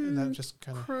not and that just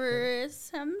kind of Chris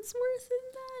Hemsworth in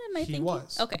that? Am I thinking? He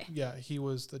was. Okay. Yeah, he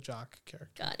was the jock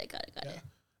character. Got it. Yeah.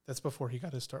 That's before he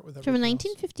got his start with From everything else.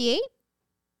 1958.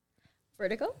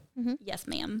 Vertigo? Mm-hmm. Yes,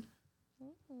 ma'am.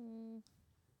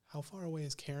 How far away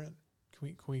is Karen?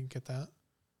 Can we get that?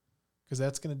 Because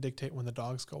that's going to dictate when the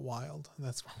dogs go wild. And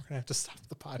that's when we're going to have to stop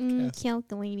the podcast.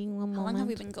 Calculating one How moment. long have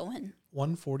we been going?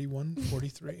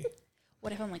 1:41:43.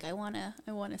 What if I'm like, I wanna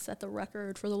set the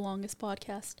record for the longest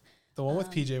podcast? The one with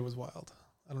PJ was wild.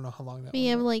 I don't know how long that We one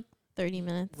have was. like 30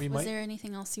 minutes. Was there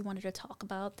anything else you wanted to talk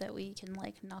about that we can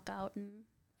like knock out? And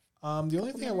The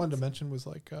only thing I wanted to mention was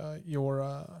like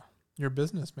your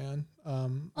business, man. I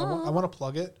want to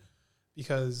plug it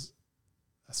because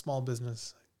a small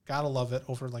business, gotta love it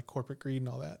over like corporate greed and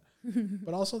all that.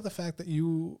 But also the fact that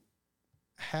you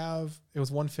have, it was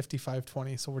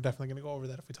 155.20, so we're definitely going to go over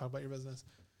that if we talk about your business.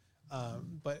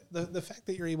 But the fact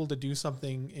that you're able to do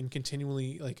something and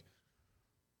continually like,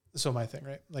 so my thing,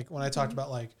 right? Like when I talked about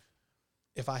like,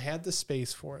 if I had the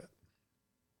space for it,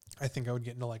 I think I would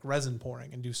get into like resin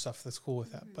pouring and do stuff that's cool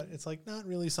with that. But it's like not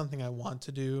really something I want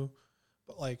to do,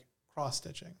 but like cross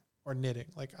stitching or knitting.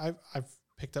 Like I've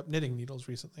picked up knitting needles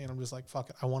recently and I'm just like, fuck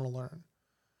it, I want to learn.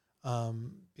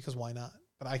 Because why not?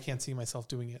 But I can't see myself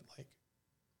doing it like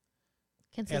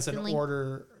as an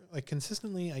order, like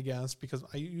consistently, I guess, because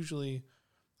I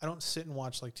don't sit and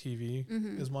watch like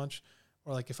TV as much.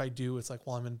 Or like if I do, it's like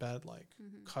while I'm in bed, like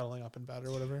cuddling up in bed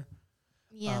or whatever.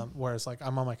 Yeah. Whereas like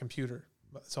I'm on my computer,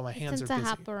 so my hands are to busy.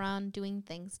 hop around doing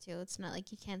things too. It's not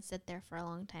like you can't sit there for a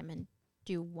long time and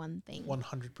do one thing.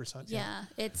 100%. yeah,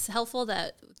 it's helpful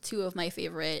that two of my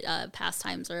favorite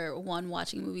pastimes are one,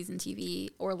 watching movies and TV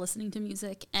or listening to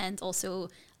music, and also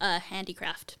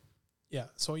handicraft. Yeah.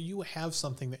 So you have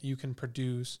something that you can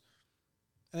produce.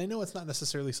 And I know it's not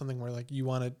necessarily something where like you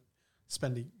want to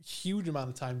spend a huge amount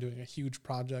of time doing a huge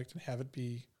project and have it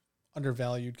be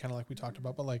undervalued, kind of like we talked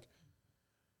about, but like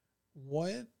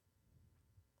what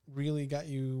really got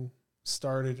you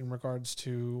started in regards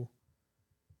to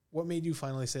what made you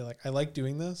finally say like, I like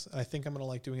doing this and I think I'm going to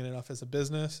like doing it enough as a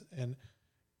business? And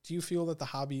do you feel that the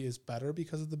hobby is better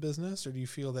because of the business, or do you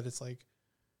feel that it's like,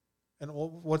 and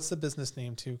what's the business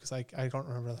name too? Because I don't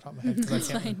remember the top of my head.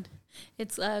 That's fine.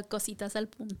 It's Cositas al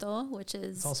Punto, which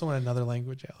is... It's also in another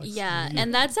language, Alex. Yeah,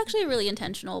 and that's actually a really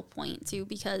intentional point too,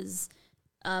 because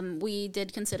we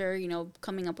did consider,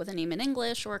 coming up with a name in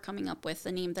English or coming up with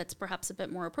a name that's perhaps a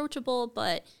bit more approachable.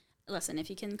 But listen, if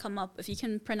you can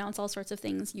pronounce all sorts of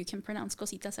things, you can pronounce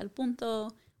Cositas al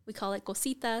Punto. We call it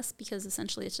Cositas because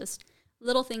essentially it's just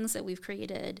little things that we've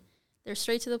created. They're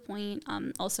straight to the point.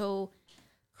 Also,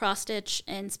 cross stitch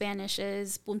in Spanish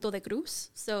is punto de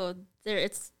cruz. So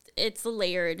it's a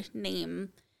layered name.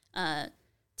 To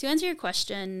answer your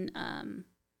question,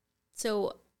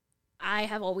 so I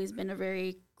have always been a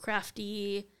very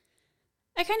crafty,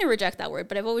 I kind of reject that word,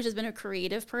 but I've always just been a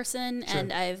creative person. Sure.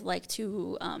 And I've liked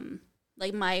to,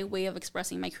 like my way of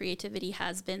expressing my creativity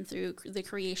has been through the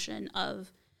creation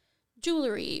of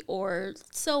jewelry or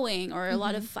sewing or a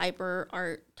lot of fiber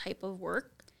art type of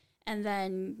work. And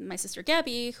then my sister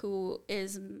Gabby, who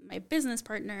is my business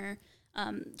partner,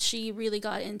 she really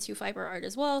got into fiber art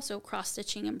as well, so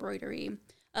cross-stitching, embroidery,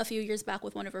 a few years back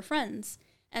with one of her friends.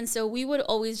 And so we would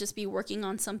always just be working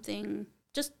on something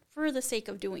just for the sake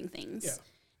of doing things. Yeah.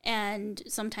 And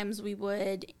sometimes we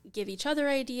would give each other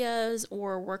ideas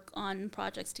or work on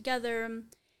projects together.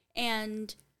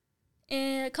 And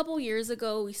a couple years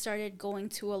ago, we started going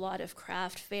to a lot of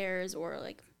craft fairs or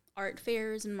like art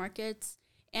fairs and markets.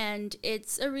 And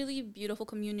it's a really beautiful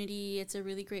community. It's a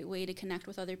really great way to connect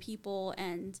with other people.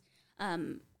 And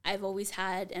I've always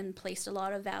had and placed a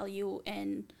lot of value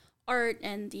in art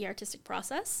and the artistic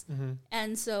process.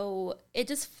 And so it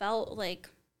just felt like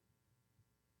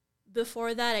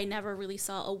before that, I never really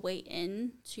saw a way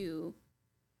into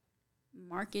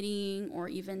marketing or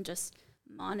even just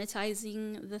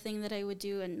monetizing the thing that I would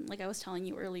do. And like I was telling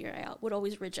you earlier, I would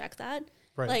always reject that.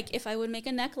 Right. Like if I would make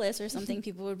a necklace or something,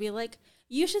 people would be like,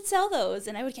 you should sell those.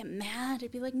 And I would get mad.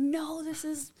 I'd be like, no, this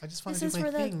is for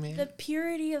the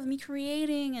purity of me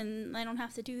creating, and I don't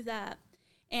have to do that.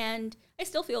 And I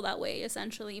still feel that way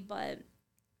essentially, but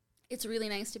it's really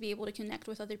nice to be able to connect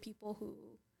with other people who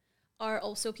are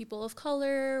also people of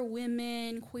color,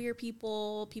 women, queer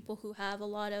people who have a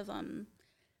lot of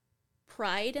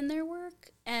pride in their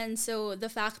work. And so the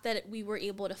fact that we were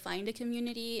able to find a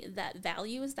community that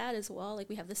values that as well, like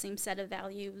we have the same set of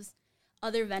values.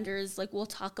 Other vendors, like we'll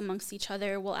talk amongst each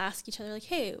other, we'll ask each other like,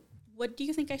 hey, what do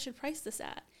you think I should price this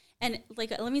at? And like,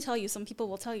 let me tell you, some people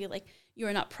will tell you like, you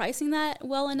are not pricing that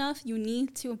well enough. You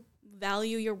need to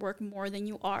value your work more than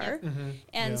you are.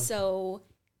 And so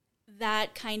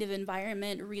that kind of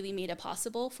environment really made it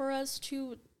possible for us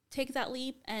to take that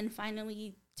leap and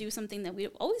finally do something that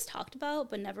we've always talked about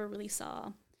but never really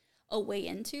saw a way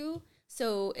into.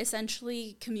 So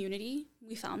essentially community,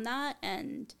 we found that,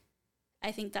 and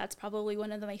I think that's probably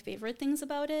one of my favorite things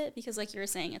about it, because like you were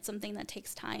saying, it's something that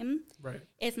takes time. Right.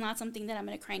 It's not something that I'm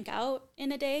going to crank out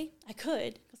in a day. I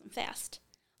could, because I'm fast,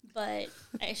 but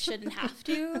I shouldn't have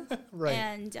to. Right.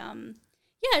 And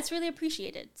yeah, it's really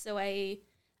appreciated. So I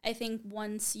think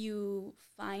once you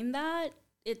find that,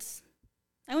 it's,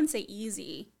 I wouldn't say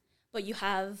easy, but you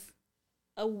have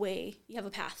a way, you have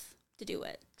a path to do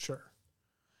it. Sure.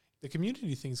 The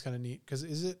community thing is kind of neat, because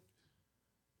it's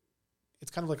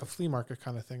kind of like a flea market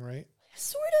kind of thing, right?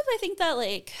 Sort of. I think that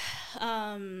like,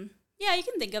 yeah, you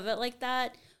can think of it like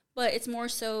that, but it's more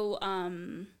so,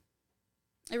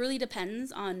 it really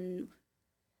depends on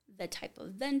the type of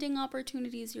vending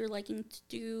opportunities you're liking to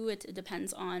do. It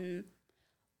depends on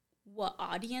what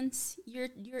audience you're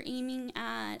aiming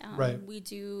at. Right. We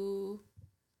do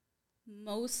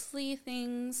mostly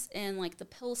things in like the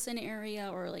Pilsen area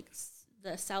or like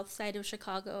the south side of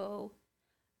Chicago.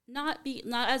 Not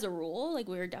as a rule, like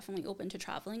we're definitely open to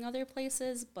traveling other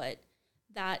places, but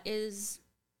that is,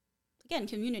 again,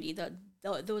 community.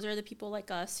 Those are the people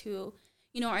like us who,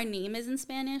 you know, our name is in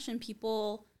Spanish and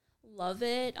people love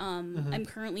it. I'm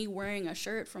currently wearing a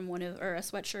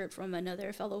sweatshirt from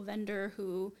another fellow vendor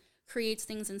who creates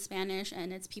things in Spanish,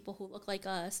 and it's people who look like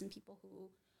us and people who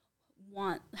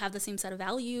have the same set of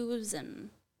values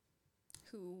and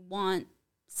who want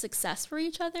success for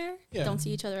each other, don't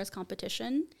see each other as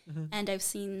competition. And I've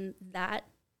seen that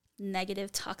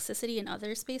negative toxicity in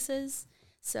other spaces.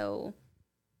 So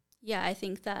yeah, I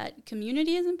think that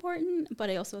community is important, but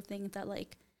I also think that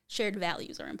like shared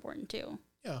values are important too.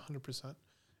 Yeah, 100%.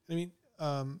 I mean,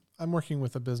 I'm working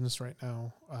with a business right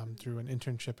now through an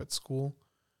internship at school,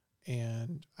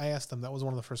 and I asked them, that was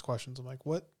one of the first questions. I'm like,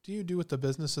 what do you do with the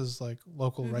businesses like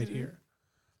local right here?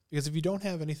 Because if you don't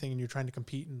have anything and you're trying to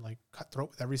compete and like cut throat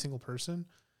with every single person,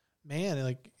 man,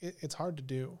 like it's hard to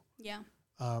do. Yeah.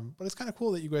 But it's kind of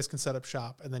cool that you guys can set up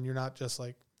shop, and then you're not just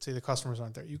like, say the customers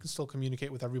aren't there. You can still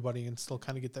communicate with everybody and still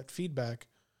kind of get that feedback,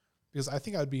 because I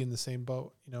think I'd be in the same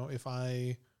boat. You know, if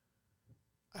I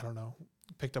don't know,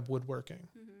 picked up woodworking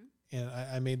and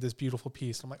I made this beautiful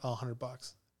piece. I'm like, oh,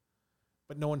 $100.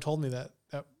 But no one told me that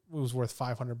it was worth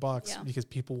 $500 because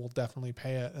people will definitely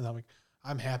pay it. And I'm like,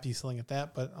 I'm happy selling at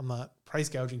that, but I'm not price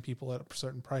gouging people at a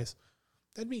certain price.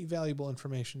 That'd be valuable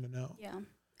information to know. Yeah.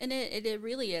 And it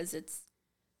really is.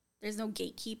 There's no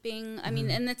gatekeeping. I mean,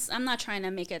 and I'm not trying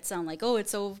to make it sound like, oh,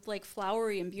 it's so like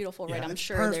flowery and beautiful, right? I'm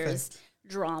sure there's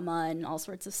drama and all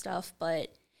sorts of stuff,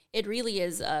 but it really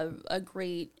is a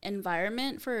great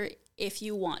environment for if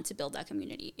you want to build that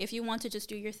community. If you want to just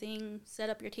do your thing, set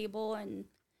up your table and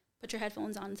put your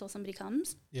headphones on until somebody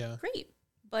comes, great.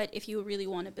 But if you really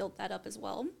want to build that up as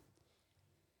well,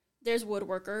 there's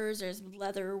woodworkers, there's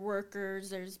leather workers,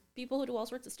 there's people who do all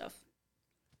sorts of stuff.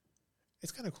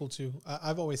 It's kind of cool too.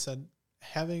 I've always said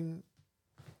having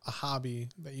a hobby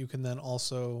that you can then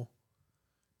also,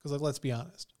 because like, let's be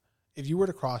honest, if you were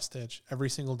to cross stitch every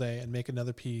single day and make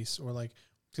another piece, or like,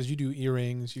 because you do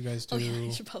earrings, you guys do. Oh yeah,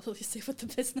 you should probably say what the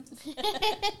business is.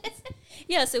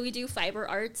 Yeah, so we do fiber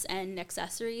arts and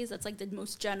accessories. That's like the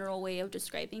most general way of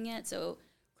describing it. So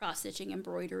cross stitching,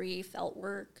 embroidery, felt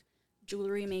work,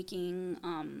 jewelry making.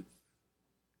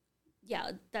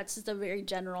 Yeah, that's just a very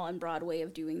general and broad way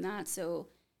of doing that. So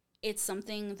it's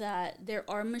something that there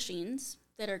are machines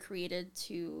that are created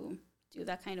to do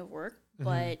that kind of work,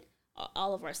 but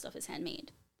all of our stuff is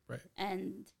handmade. Right.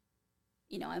 And,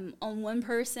 you know, I'm on one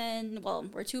person. Well,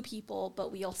 we're two people,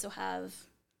 but we also have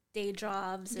day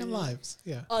jobs and lives.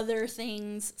 Yeah. Other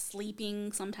things.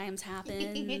 Sleeping sometimes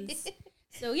happens.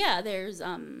 So yeah, there's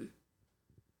a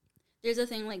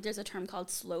thing, like there's a term called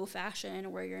slow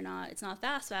fashion, where it's not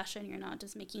fast fashion. You're not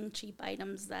just making cheap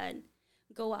items that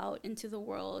go out into the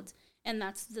world. And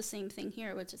that's the same thing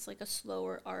here, which is like a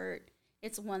slower art.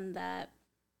 It's one that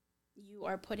you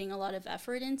are putting a lot of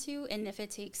effort into. And if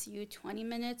it takes you 20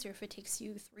 minutes or if it takes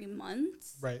you 3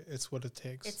 months. Right. It's what it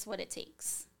takes. It's what it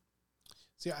takes.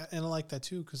 See, and I like that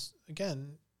too, because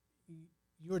again,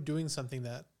 you are doing something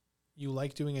that you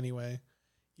like doing anyway.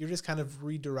 You're just kind of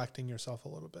redirecting yourself a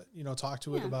little bit. You know, talk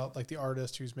to it about like the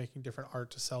artist who's making different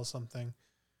art to sell something.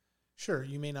 Sure,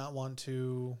 you may not want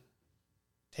to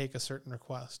take a certain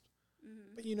request,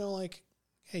 but you know, like,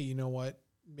 hey, you know what?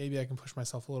 Maybe I can push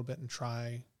myself a little bit and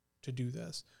try to do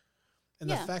this. And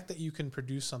the fact that you can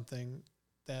produce something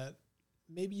that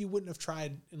maybe you wouldn't have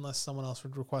tried unless someone else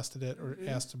had requested it or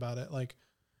asked about it. Like,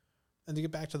 and to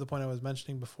get back to the point I was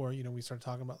mentioning before, you know, we started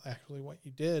talking about actually what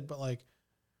you did, but like,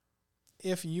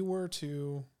 if you were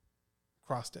to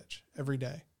cross stitch every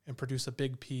day and produce a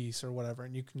big piece or whatever,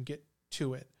 and you can get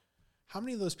to it, how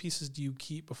many of those pieces do you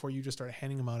keep before you just start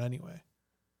handing them out anyway?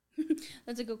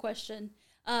 That's a good question.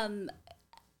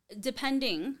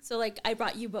 Depending. So like I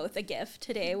brought you both a gift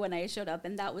today when I showed up,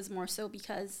 and that was more so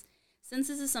because since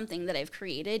this is something that I've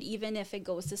created, even if it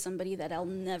goes to somebody that I'll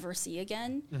never see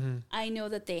again, I know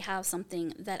that they have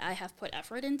something that I have put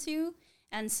effort into.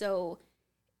 And so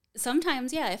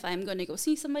sometimes, yeah, if I'm going to go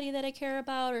see somebody that I care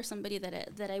about or somebody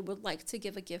that I would like to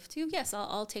give a gift to, yes,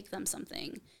 I'll take them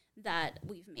something that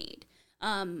we've made.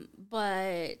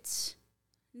 But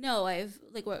no, I've,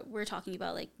 like what we're talking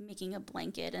about, like making a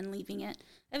blanket and leaving it.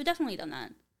 I've definitely done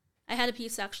that. I had a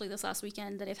piece actually this last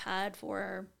weekend that I've had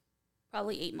for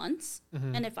probably 8 months,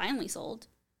 and it finally sold.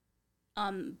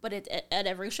 But at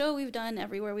every show we've done,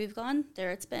 everywhere we've gone,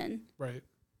 there it's been. Right.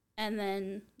 And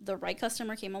then the right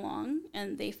customer came along,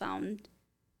 and they found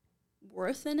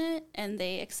worth in it, and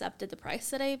they accepted the price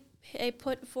that I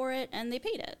put for it, and they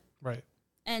paid it. Right.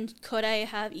 And could I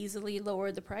have easily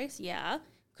lowered the price? Yeah.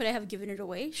 Could I have given it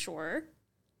away? Sure.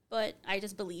 But I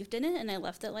just believed in it, and I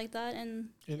left it like that, and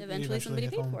eventually somebody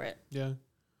paid for it. Yeah.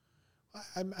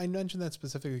 I mentioned that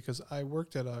specifically because I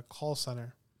worked at a call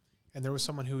center, and there was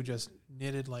someone who just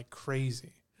knitted like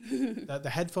crazy. The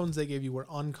headphones they gave you were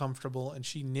uncomfortable, and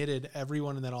she knitted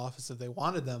everyone in that office if they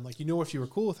wanted them. Like, you know, if you were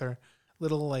cool with her,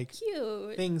 little like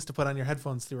cute things to put on your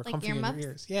headphones so they were Like comfy in your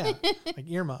ears. Yeah, like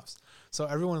earmuffs. So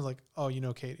everyone was like, "Oh, you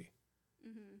know Katie.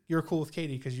 You're cool with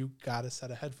Katie because you got a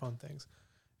set of headphone things."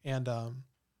 And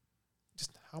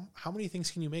just how many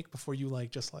things can you make before you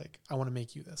like just like, I want to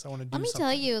make you this. I want to do Let me something.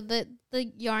 tell you, the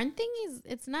yarn thing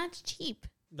it's not cheap.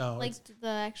 No, Like the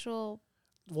actual.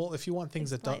 well, if you want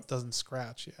things that doesn't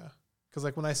scratch, yeah. Because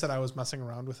like when I said I was messing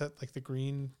around with it, like the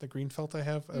green felt I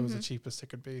have, it was the cheapest it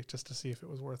could be just to see if it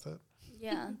was worth it.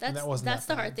 Yeah, that's that's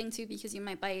the hard thing too, because you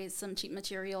might buy some cheap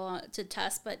material to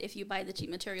test, but if you buy the cheap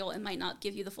material, it might not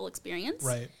give you the full experience.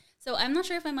 Right. So I'm not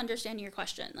sure if I'm understanding your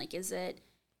question. Like, is it,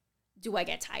 do I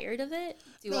get tired of it?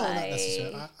 No, not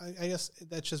necessarily. I guess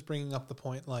that's just bringing up the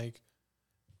point, like,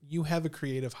 you have a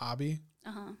creative hobby.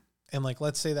 And like,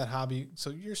 let's say that hobby,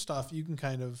 so your stuff you can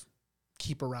kind of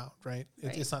keep around, right?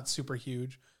 It's not super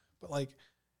huge, but like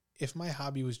if my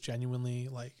hobby was genuinely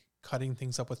like cutting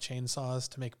things up with chainsaws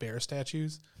to make bear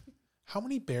statues, how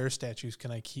many bear statues can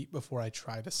I keep before I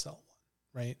try to sell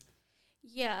one, right?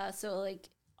 Yeah, so like,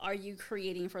 are you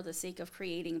creating for the sake of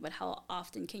creating, but how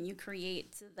often can you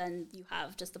create so then you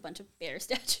have just a bunch of bear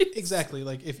statues? Exactly.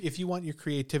 Like if you want your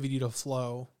creativity to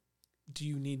flow, do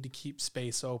you need to keep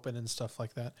space open and stuff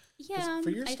like that? Yeah. For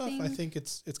your stuff, I think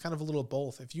it's kind of a little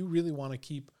both. If you really want to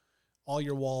keep all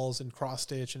your walls and cross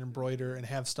stitch and embroider and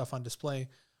have stuff on display,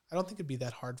 I don't think it'd be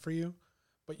that hard for you.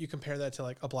 But you compare that to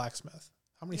like a blacksmith.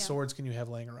 How many swords can you have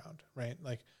laying around, right?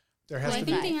 Like there has to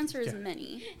be. I think the answer is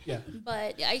many. Yeah.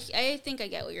 But I think I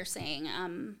get what you're saying.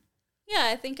 Yeah,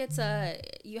 I think it's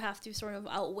you have to sort of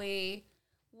outweigh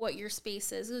what your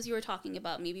space is, as you were talking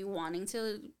about maybe wanting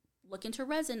to look into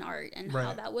resin art and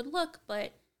how that would look,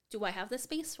 but do I have the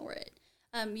space for it?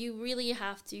 You really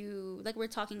have to, like we were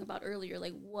talking about earlier,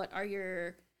 like what are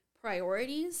your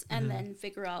priorities, and then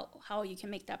figure out how you can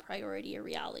make that priority a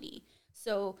reality.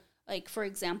 So like, for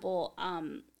example,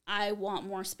 I want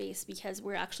more space because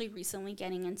we're actually recently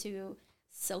getting into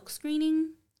silk screening,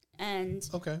 and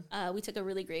we took a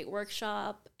really great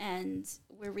workshop, and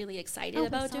we're really excited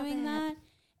about doing that.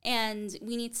 And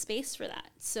we need space for that.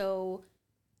 So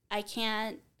I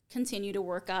can't continue to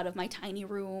work out of my tiny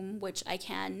room, which I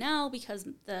can now because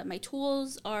my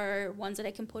tools are ones that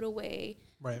I can put away.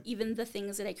 Right. Even the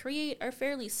things that I create are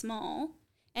fairly small.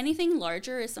 Anything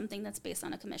larger is something that's based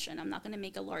on a commission. I'm not going to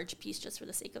make a large piece just for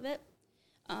the sake of it.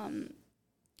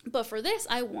 But for this,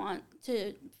 I want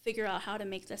to figure out how to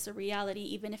make this a reality,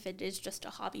 even if it is just a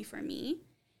hobby for me.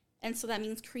 And so that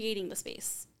means creating the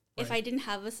space. Right. If I didn't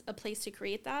have a place to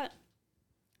create that,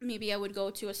 maybe I would go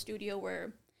to a studio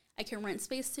where I can rent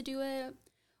space to do it,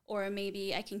 or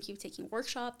maybe I can keep taking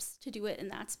workshops to do it in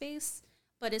that space.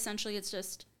 But essentially, it's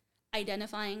just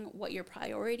identifying what your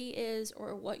priority is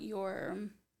or what your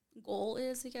goal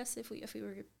is, I guess, if we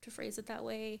were to phrase it that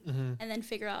way, and then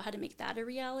figure out how to make that a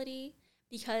reality.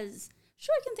 Because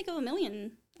sure, I can think of a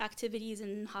million activities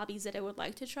and hobbies that I would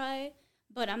like to try,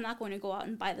 but I'm not going to go out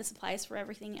and buy the supplies for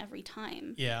everything every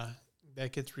time. Yeah.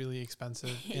 That gets really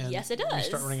expensive. And yes, it does. You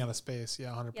start running out of space. Yeah,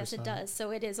 100%. Yes, it does.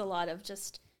 So it is a lot of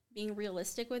just being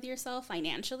realistic with yourself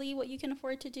financially, what you can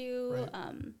afford to do.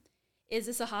 Right. is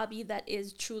this a hobby that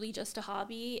is truly just a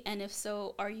hobby? And if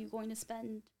so, are you going to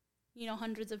spend,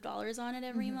 hundreds of dollars on it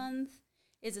every month?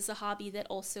 Is this a hobby that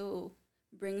also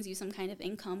brings you some kind of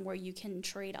income where you can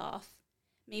trade off?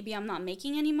 Maybe I'm not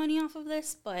making any money off of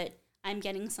this, but I'm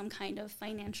getting some kind of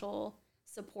financial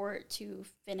support to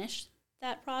finish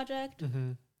that project.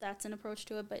 That's an approach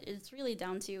to it, but it's really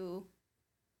down to,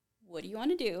 what do you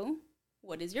want to do?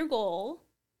 What is your goal?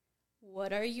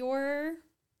 What are your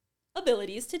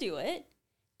abilities to do it?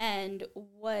 And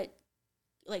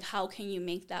how can you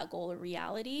make that goal a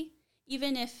reality?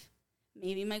 Even if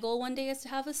maybe my goal one day is to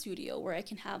have a studio where I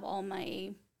can have all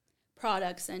my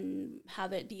products and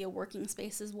have it be a working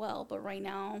space as well. But right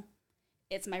now,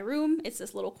 it's my room, it's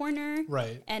this little corner,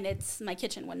 right, and it's my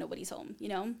kitchen when nobody's home,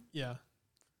 Yeah.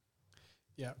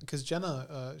 Yeah, because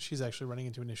Jenna, she's actually running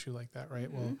into an issue like that, right?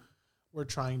 Well, we're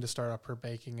trying to start up her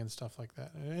baking and stuff like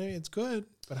that. And it's good,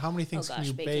 but how many things can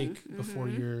you bake before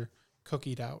you're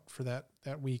cookied out for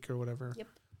that week or whatever? Yep.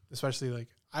 Especially,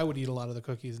 I would eat a lot of the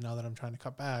cookies now that I'm trying to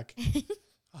cut back.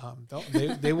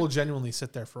 They will genuinely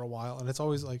sit there for a while, and it's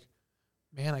always like,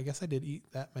 man, I guess I did eat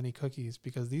that many cookies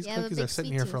because these cookies are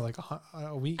sitting here for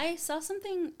a week. I saw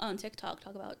something on TikTok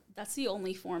talk about, that's the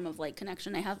only form of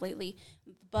connection I have lately,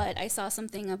 but I saw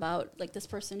something about this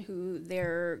person who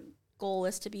their goal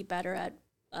is to be better at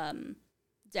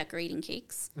decorating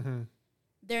cakes.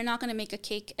 They're not going to make a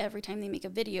cake every time they make a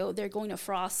video. They're going to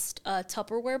frost a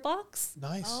Tupperware box.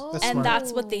 Nice. Oh. That's and smart.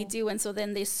 that's what they do. And so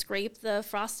then they scrape the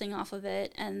frosting off of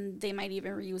it, and they might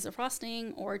even reuse the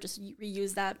frosting or just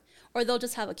reuse that. Or they'll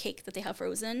just have a cake that they have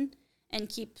frozen and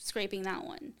keep scraping that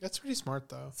one. That's pretty smart,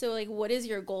 though. So, what is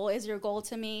your goal? Is your goal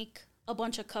to make a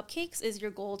bunch of cupcakes? Is your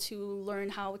goal to learn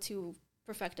how to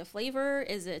perfect a flavor?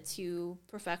 Is it to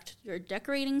perfect your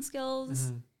decorating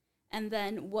skills? And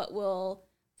then what will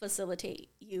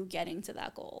facilitate you getting to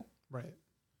that goal? Right.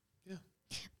 Yeah.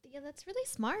 Yeah, that's really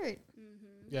smart.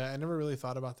 Yeah, I never really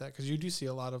thought about that because you do see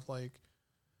a lot of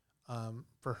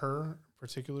for her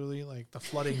particularly, the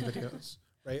flooding videos,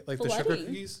 right? Like the sugar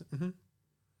cookies.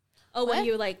 Oh, What? when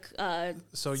you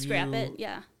So scrap it,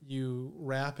 yeah. You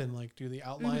wrap and do the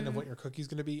outline of what your cookie's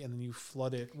going to be, and then you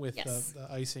flood it with the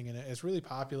icing in it. It's really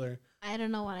popular. I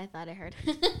don't know what I thought I heard.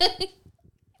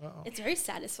 Uh-oh. It's very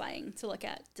satisfying to look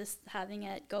at, just having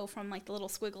it go from the little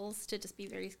squiggles to just be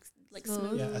very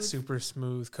smooth. Yeah, a super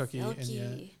smooth cookie.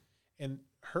 Silky. And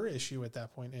her issue at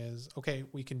that point is, okay,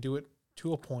 we can do it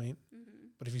to a point,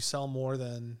 but if you sell more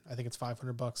than, I think it's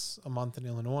 $500 a month in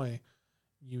Illinois,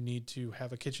 you need to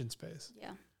have a kitchen space.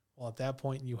 Yeah. Well, at that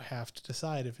point, you have to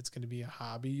decide if it's going to be a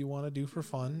hobby you want to do for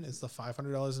fun. Is the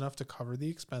 $500 enough to cover the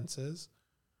expenses?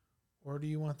 Or do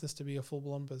you want this to be a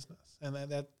full-blown business? And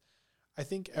that I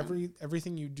think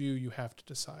everything you do, you have to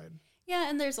decide. Yeah,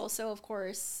 and there's also, of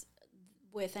course,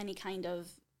 with any kind of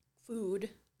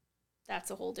food, that's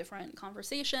a whole different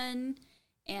conversation.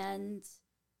 And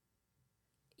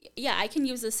yeah, I can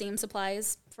use the same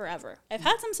supplies forever. I've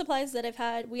had some supplies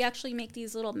that we actually make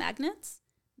these little magnets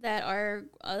that are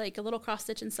a little cross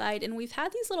stitch inside. And we've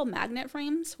had these little magnet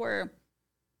frames for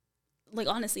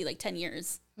honestly 10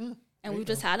 years. And we've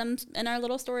just had them in our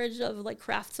little storage of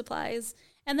craft supplies.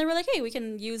 And then we're like, hey, we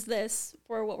can use this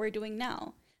for what we're doing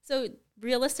now. So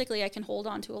realistically, I can hold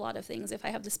on to a lot of things if I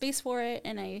have the space for it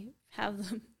and I have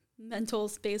the mental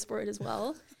space for it as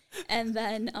well. And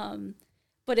then,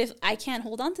 but if I can't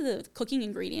hold on to the cooking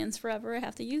ingredients forever, I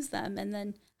have to use them. And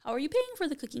then how are you paying for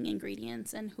the cooking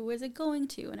ingredients, and who is it going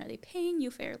to? And are they paying you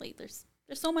fairly? There's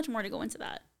so much more to go into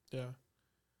that. Yeah.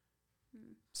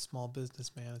 Small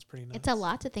business, man. It's pretty nice. It's a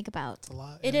lot to think about. It's a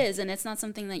lot. It is, and it's not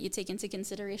something that you take into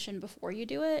consideration before you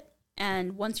do it.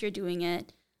 And once you're doing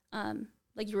it,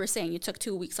 like you were saying, you took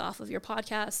 2 weeks off of your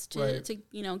podcast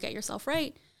to get yourself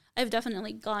right. I've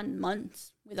definitely gone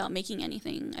months without making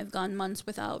anything. I've gone months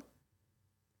without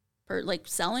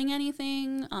selling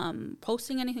anything,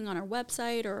 posting anything on our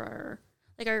website, or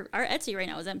our Etsy right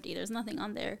now is empty. There's nothing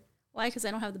on there. Why? Because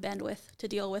I don't have the bandwidth to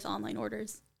deal with online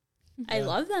orders. I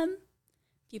love them.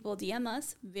 People DM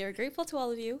us. Very grateful to all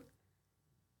of you.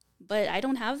 But I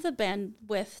don't have the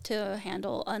bandwidth to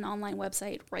handle an online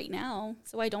website right now,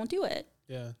 so I don't do it.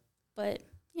 Yeah. But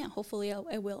yeah, hopefully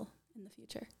I will in the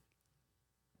future.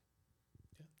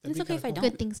 Yeah, it's okay if I don't.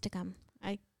 Good things to come.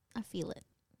 I feel it.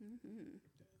 Mm-hmm.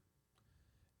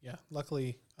 Yeah.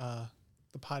 Luckily,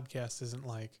 the podcast isn't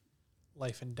like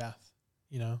life and death.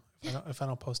 You know, if I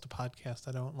don't post a podcast,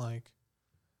 I don't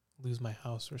lose my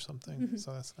house or something. Mm-hmm.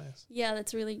 So that's nice. Yeah,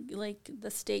 that's really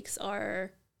the stakes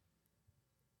are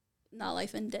not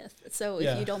life and death. So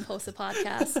if you don't post a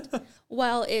podcast,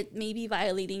 while it may be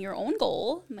violating your own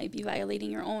goal, might be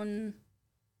violating your own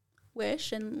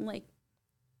wish and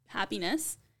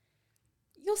happiness,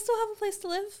 you'll still have a place to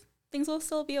live. Things will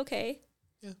still be okay.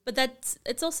 Yeah. But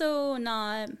it's also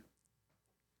not,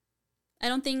 I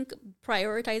don't think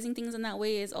prioritizing things in that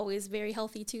way is always very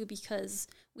healthy too, because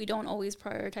we don't always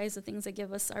prioritize the things that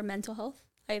give us our mental health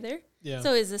either. Yeah.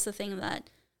 So is this a thing that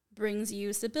brings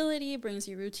you stability, brings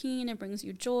you routine, it brings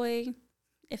you joy?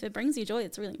 If it brings you joy,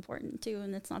 it's really important too.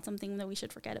 And it's not something that we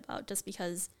should forget about just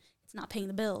because it's not paying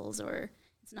the bills or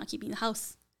it's not keeping the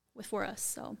house for us.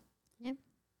 So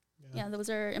yeah, those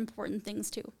are important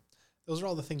things too. Those are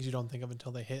all the things you don't think of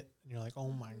until they hit, and you're like,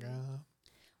 oh my God.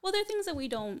 Well, there are things that we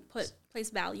don't place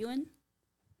value in.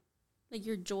 Like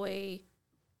your joy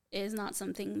is not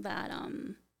something that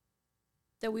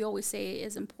that we always say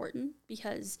is important,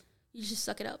 because you just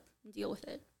suck it up and deal with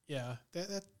it. Yeah,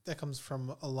 that comes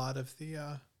from a lot of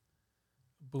the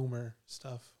boomer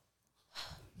stuff.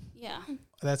 Yeah.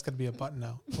 That's going to be a button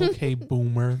now. Okay,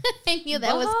 boomer. I knew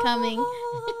that was coming.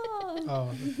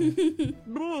 Oh.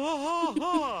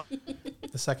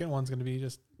 The second one's going to be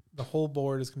just, the whole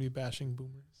board is going to be bashing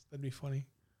boomers. That'd be funny.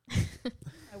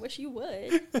 I wish you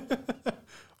would.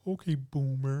 Okay,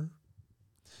 boomer.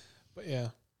 But yeah,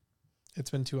 it's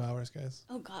been 2 hours, guys.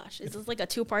 Oh gosh, is this like a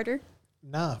two-parter?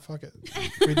 Nah, fuck it.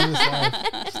 We do this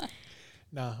live.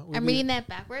 Nah. I'm reading that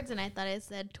backwards, and I thought it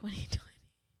said 2020.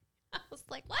 I was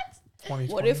like, what?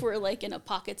 2020. What if we're like in a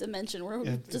pocket dimension where we've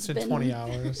It's just been been 20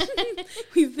 hours.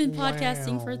 we've been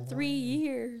podcasting for Wow. 3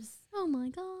 years. Oh my I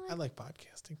God. like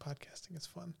podcasting. Podcasting is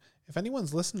fun. If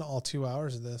anyone's listened to all 2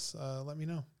 hours of this, let me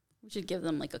know. We should give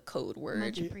them like a code word.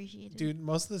 Much appreciated. Dude,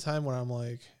 most of the time when I'm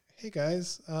like, hey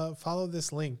guys, follow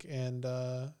this link and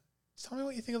tell me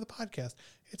what you think of the podcast.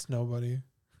 It's nobody.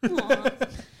 Aw.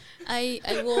 I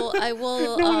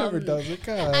will No one ever does it,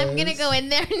 guys. I'm going to go in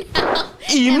there now.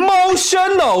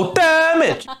 Emotional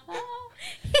damage.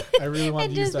 I really want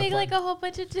and to use just that make like button. a whole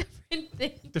bunch of different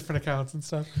things. Different accounts and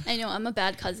stuff. I know I'm a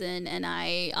bad cousin, and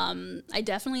I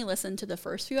definitely listened to the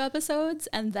first few episodes,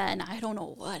 and then I don't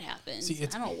know what happened. See, I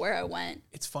don't know where I went.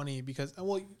 It's funny because,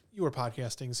 well, you were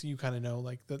podcasting, so you kind of know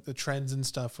like the trends and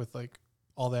stuff with like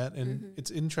all that. And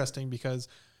it's interesting because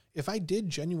if I did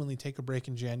genuinely take a break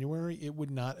in January, it would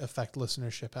not affect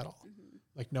listenership at all.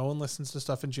 Like no one listens to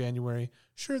stuff in January.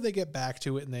 Sure, they get back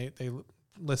to it and they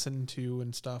listen to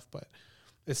and stuff, but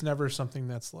it's never something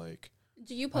that's like.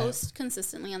 Do you post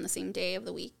consistently on the same day of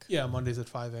the week? Yeah, Mondays at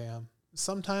 5 a.m.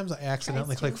 Sometimes I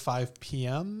accidentally click 5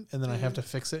 p.m. and then I have to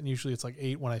fix it, and usually it's like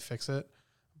 8 when I fix it.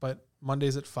 But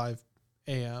Mondays at 5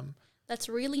 a.m. That's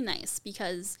really nice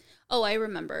because, I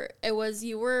remember. It was,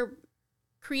 you were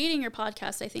creating your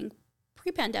podcast, I think,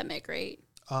 pre-pandemic, right?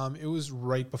 It was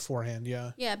right beforehand,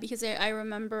 yeah. Yeah, because I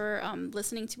remember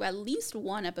listening to at least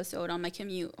one episode on my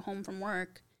commute home from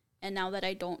work. And now that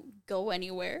I don't go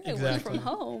anywhere, I work from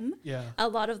home. Yeah. A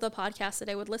lot of the podcasts that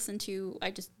I would listen to,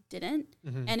 I just didn't.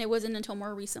 And it wasn't until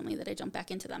more recently that I jumped back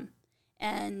into them.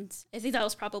 And I think that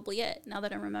was probably it, now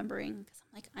that I'm remembering. Because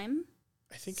I'm like,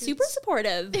 I think super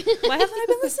supportive. Why haven't I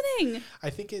been listening? I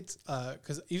think it's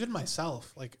because even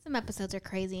myself, like Some episodes are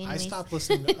crazy. Anyways. I stopped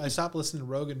listening. I stopped listening to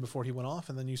Rogan before he went off,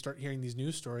 and then you start hearing these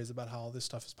news stories about how all this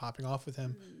stuff is popping off with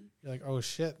him. You're like, oh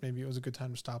shit, maybe it was a good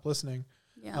time to stop listening.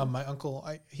 Yeah. My uncle,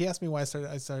 he asked me why I started.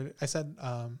 I said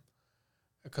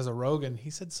because of Rogan. He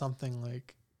said something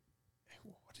like,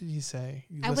 what did he say?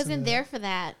 I wasn't there for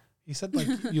that. He said like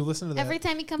you listen to that Every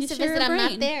time he comes You to share visit, a I'm not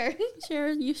brain. there. You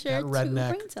share that two brain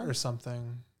redneck cells. or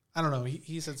something. I don't know.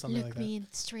 He said something Look like me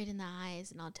straight in the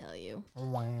eyes, and I'll tell you. that.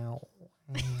 Wow.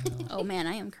 Oh man,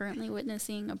 I am currently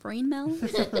witnessing a brain melt.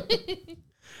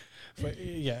 But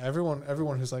yeah,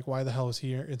 everyone who's like, why the hell is he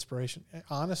your inspiration?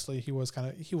 Honestly, he was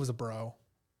a bro.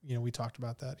 You know, we talked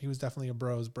about that. He was definitely a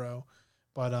bro's bro.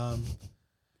 But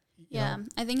Yeah,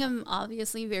 I think I'm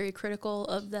obviously very critical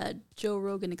of that Joe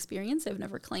Rogan experience. I've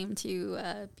never claimed to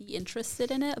be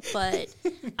interested in it, but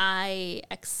I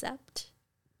accept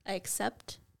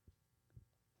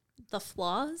the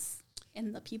flaws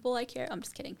in the people I care. I'm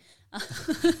just kidding.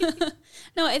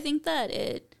 No, I think that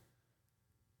it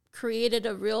created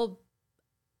a real.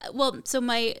 Well, so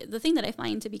the thing that I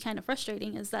find to be kind of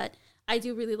frustrating is that I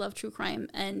do really love true crime,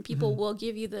 and people will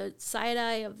give you the side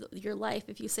eye of your life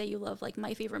if you say you love like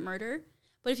My Favorite Murder.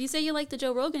 But if you say you like the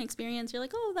Joe Rogan experience, you're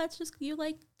like, oh, that's just, you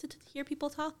like to hear people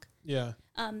talk. yeah.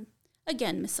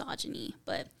 Again, misogyny,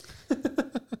 but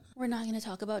we're not going to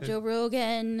talk about Joe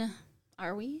Rogan,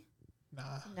 are we?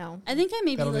 Nah. No, I think I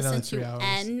maybe That'll be another listened 3 to hours.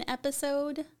 an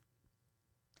episode.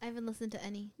 I haven't listened to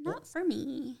any. Not for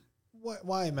me.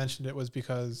 Why I mentioned it was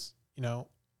because, you know,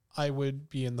 I would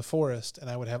be in the forest and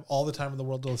I would have all the time in the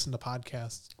world to listen to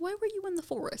podcasts. Why were you in the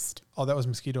forest? Oh, that was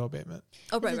mosquito abatement.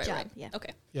 Oh, It's a right. job, yeah.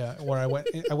 Okay. Yeah, where I went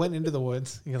into the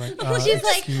woods. You're like, She's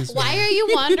like, excuse why me. are you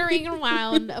wandering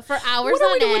around for hours What are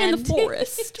we on doing end? in the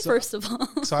forest, first of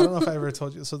all? So I don't know if I ever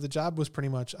told you. So the job was pretty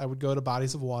much I would go to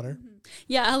bodies of water.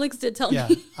 Yeah, Alex did tell Yeah,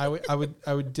 me. I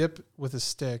would dip with a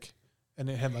stick, and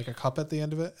it had like a cup at the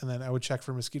end of it, and then I would check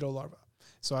for mosquito larvae.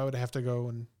 So I would have to go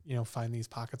and find these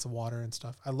pockets of water and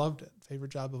stuff. I loved it.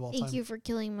 Favorite job of all time. Thank you for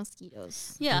killing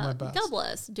mosquitoes. Yeah, my best. God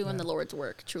bless doing the Lord's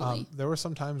work, truly. There were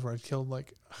some times where I killed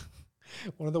like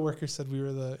one of the workers said we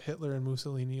were the Hitler and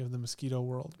Mussolini of the mosquito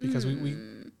world because we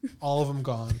all of them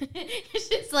gone. It's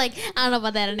just like, I don't know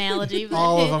about that analogy, but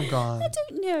All of them gone.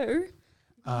 No.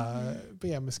 But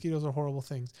yeah, mosquitoes are horrible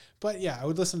things. But yeah, I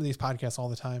would listen to these podcasts all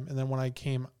the time. And then when I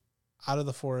came out of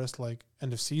the forest, like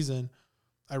end of season,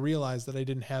 I realized that I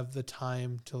didn't have the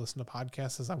time to listen to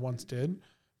podcasts as I once did,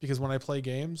 because when I play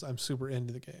games, I'm super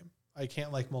into the game. I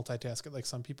can't like multitask it like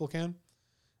some people can.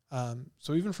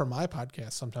 So even for my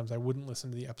podcast, sometimes I wouldn't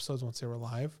listen to the episodes once they were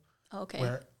live. Okay.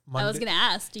 Where I was going to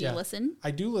ask, do you Yeah. listen?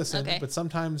 I do listen, Okay. but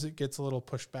sometimes it gets a little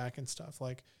pushed back and stuff.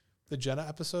 Like the Jenna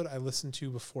episode, I listened to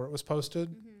before it was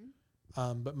posted.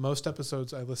 But most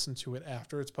episodes, I listen to it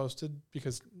after it's posted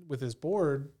because with his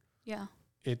board, Yeah.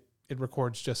 it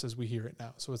records just as we hear it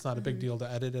now. So it's not a big deal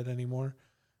to edit it anymore.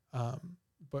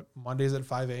 But Mondays at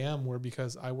 5 a.m. were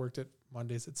because I worked at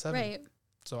Mondays at 7. Right.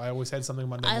 So I always had something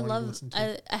Monday morning to listen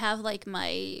to. I have like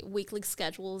my weekly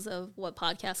schedules of what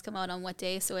podcasts come out on what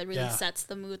day. So it really sets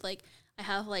the mood. Like I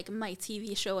have like my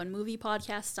TV show and movie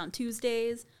podcasts on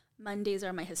Tuesdays. Mondays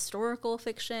are my historical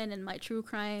fiction and my true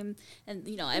crime. And,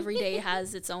 every day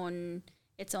has its own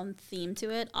theme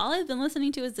to it. All I've been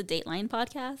listening to is the Dateline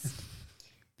podcast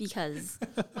because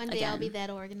one day I'll be that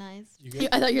organized.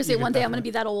 I thought you were saying one day I'm going to be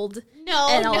that old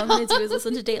and all I'm going to do is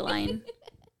listen to Dateline.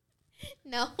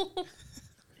 No.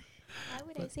 Why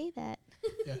would I say that?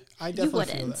 Yeah, I You definitely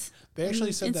feel wouldn't. that. They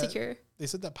actually said Insecure. they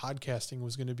said that podcasting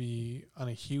was going to be on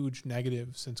a huge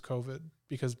negative since COVID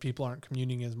because people aren't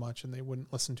commuting as much and they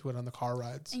wouldn't listen to it on the car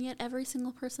rides. And yet every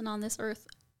single person on this earth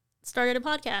started a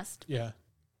podcast. Yeah,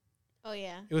 Oh,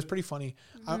 yeah. it was pretty funny.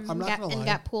 I'm not going to lie. And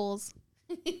got pools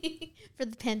for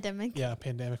the pandemic. Yeah,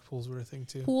 pandemic pools were a thing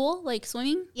too. Pool, like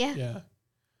swimming. Yeah. Yeah,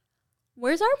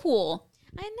 Where's our pool?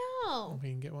 I know. we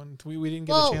can get one. We didn't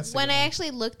get Well, a chance to when get I one.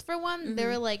 actually looked for one, they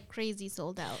were like crazy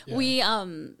sold out. Yeah. We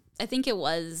I think it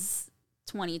was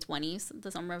 2020, the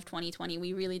summer of 2020.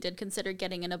 We really did consider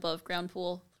getting an above ground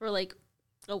pool for like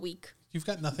a week. You've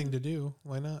got nothing to do.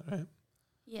 Why not, right?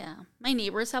 Yeah. My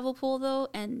neighbors have a pool though,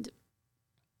 and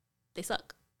they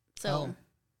suck. So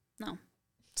no.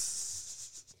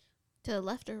 To the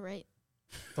left or right?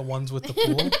 The ones with the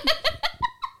pool.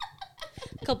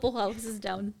 Couple houses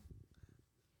down.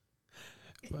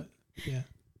 But yeah,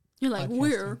 You're like, Podcasting.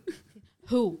 where?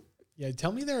 Who? yeah.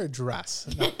 Tell me their address.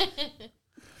 No.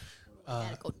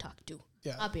 Gotta go talk to.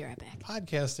 Yeah, I'll be right back.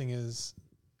 podcasting is,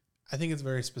 I think it's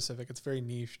very specific. It's very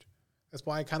niched. That's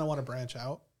why I kind of want to branch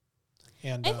out.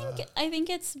 And I think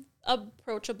it's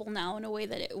approachable now in a way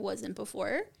that it wasn't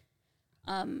before.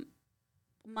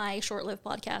 My short-lived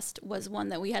podcast was one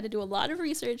that we had to do a lot of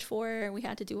research for. We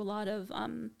had to do a lot of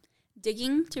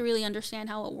digging to really understand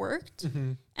how it worked.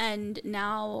 And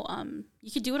now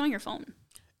you could do it on your phone.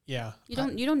 yeah, You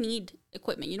don't need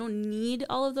equipment. You don't need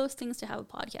all of those things to have a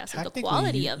podcast. And the technically,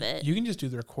 quality of it. You can just do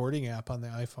the recording app on the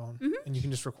iPhone, and you can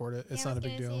just record it. It's Yeah, I not was a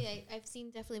big gonna deal. say, I've seen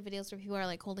definitely videos where people are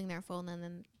like holding their phone and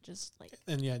then just like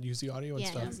And yeah, use the audio and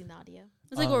stuff. using the audio.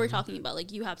 It's like what we're talking about.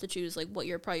 Like you have to choose like what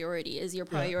your priority is. Your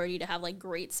priority to have like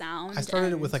great sound. I started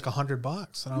it and- with like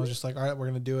 $100, and I was just like, all right, we're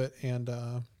gonna do it. And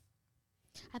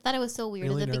I thought it was so weird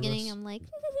Really at the beginning. nervous. I'm like,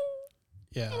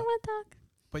 yeah, I don't want to talk.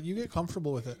 but you get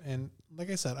comfortable with it. And like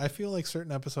I said, I feel like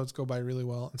certain episodes go by really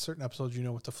well, and certain episodes you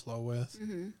know what to flow with.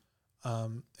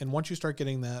 And once you start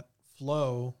getting that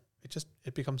flow,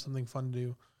 it becomes something fun to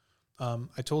do.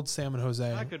 I told Sam and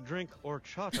Jose I could drink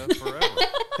horchata forever.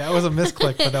 that was a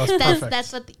misclick, but that was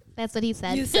perfect. That's what he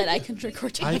said. You said I can drink I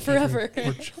horchata can forever.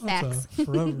 drink horchata Facts.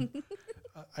 forever.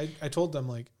 I told them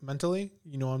like mentally,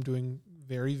 I'm doing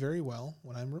very, very well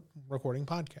when I'm recording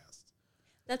podcasts.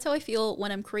 That's how I feel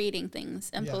when I'm creating things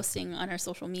and Yeah. posting on our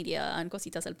social media on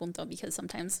Cositas al Punto, because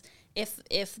sometimes if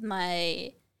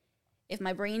my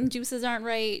brain juices aren't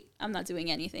right, I'm not doing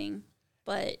anything.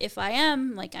 But if I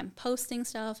am, like I'm posting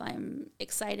stuff, I'm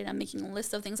excited, I'm making a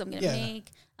list of things I'm going to Yeah.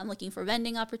 make, I'm looking for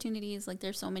vending opportunities. Like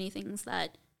there's so many things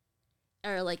that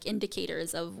are like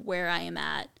indicators of where I am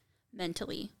at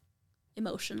mentally,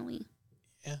 emotionally.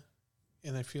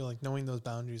 And I feel like knowing those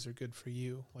boundaries are good for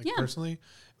you. Like Yeah. personally,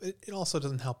 it also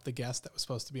doesn't help the guest that was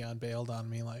supposed to be on bailed on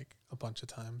me like a bunch of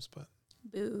times, but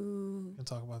Boo. we can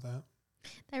talk about that.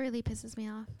 That really pisses me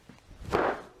off.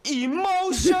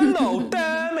 Emotional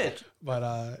damage.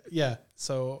 But yeah,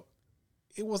 so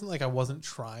it wasn't like I wasn't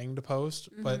trying to post,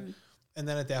 but and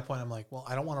then at that point I'm like, well,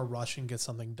 I don't want to rush and get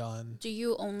something done. Do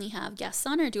you only have guests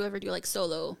on, or do you ever do like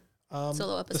solo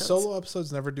The episodes? solo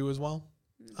episodes never do as well.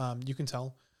 You can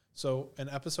tell. So an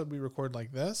episode we record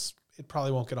like this, it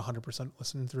probably won't get 100%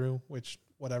 listened through, which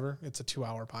whatever. It's a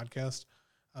 2-hour podcast.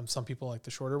 Some people like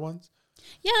the shorter ones.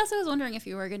 Yeah, so I was wondering if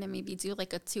you were gonna maybe do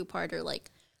like a 2-parter,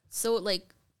 like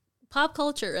pop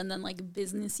culture and then like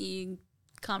businessy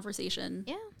conversation.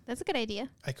 Yeah, that's a good idea.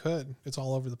 I could. It's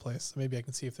all over the place. Maybe I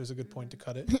can see if there's a good point to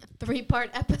cut it.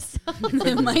 3-part episode.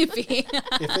 It might be.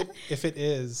 if it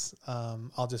is,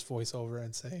 I'll just voice over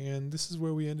and say, and this is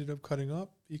where we ended up cutting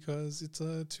up because it's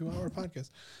a 2-hour podcast.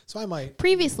 So I might.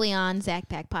 Previously on Zach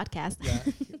Pack Podcast. Yeah,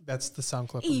 that's the sound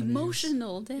clip. I'm gonna use.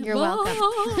 Emotional. You're welcome.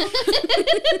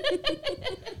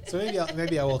 So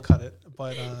maybe I will cut it.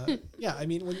 But yeah, I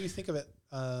mean, when you think of it,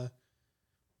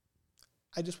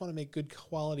 I just want to make good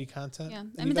quality content. Yeah,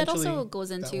 and I mean that eventually also goes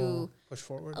that into will push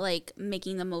forward. like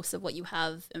making the most of what you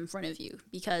have in front of you,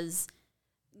 because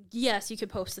yes, you could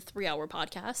post a 3-hour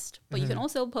podcast, but you can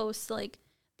also post like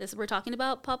this. We're talking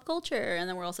about pop culture, and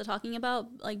then we're also talking about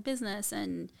like business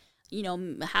and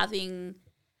having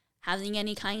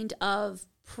any kind of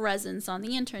presence on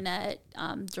the internet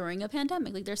during a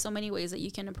pandemic. Like there's so many ways that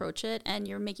you can approach it, and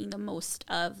you're making the most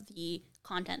of the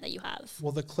content that you have.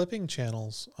 Well, the clipping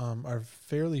channels are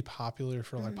fairly popular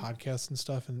for like podcasts and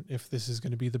stuff. And if this is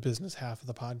going to be the business half of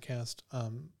the podcast,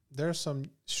 there are some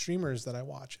streamers that I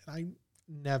watch, and I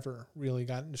never really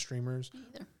got into streamers,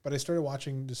 but I started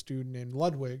watching this dude named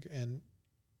Ludwig, and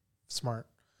smart.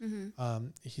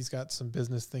 He's got some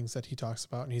business things that he talks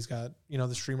about, and he's got,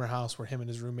 the streamer house where him and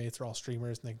his roommates are all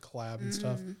streamers and they collab and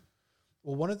stuff.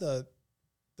 Well, one of the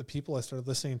people I started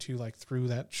listening to like through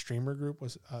that streamer group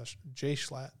was Jay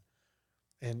Schlatt.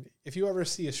 And if you ever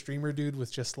see a streamer dude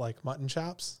with just like mutton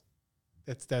chops,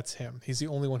 that's him. He's the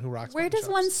only one who rocks. Where does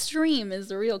one stream is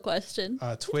the real question.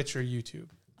 Twitch or YouTube.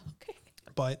 Okay.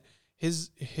 But his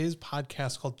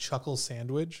podcast called Chuckle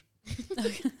Sandwich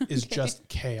is just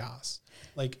chaos.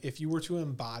 Like if you were to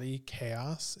embody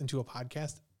chaos into a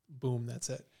podcast, boom,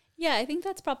 that's it. Yeah, I think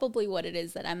that's probably what it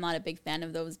is, that I'm not a big fan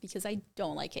of those because I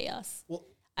don't like chaos. Well,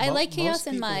 I like chaos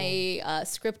in my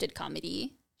scripted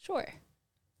comedy. Sure.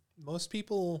 Most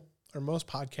people or most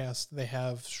podcasts, they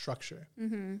have structure.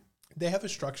 They have a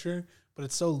structure, but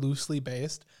it's so loosely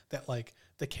based that like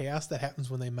the chaos that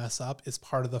happens when they mess up is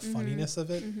part of the funniness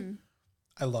of it.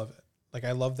 I love it. Like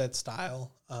I love that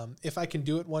style. If I can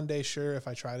do it one day, sure. If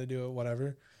I try to do it,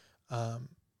 whatever.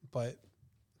 But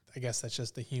I guess that's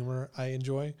just the humor I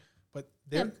enjoy. But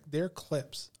their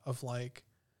clips of like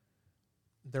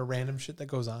their random shit that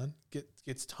goes on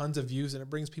gets tons of views, and it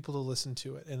brings people to listen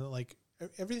to it. And like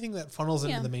everything that funnels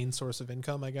into the main source of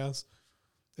income, I guess,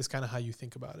 is kind of how you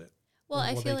think about it. Well,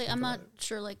 I feel like I'm not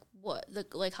sure like what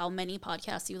like how many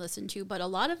podcasts you listen to, but a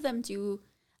lot of them do.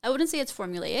 I wouldn't say it's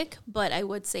formulaic, but I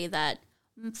would say that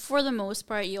for the most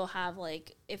part, you'll have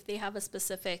like if they have a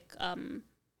specific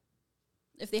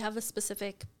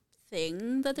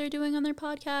thing that they're doing on their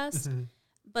podcast.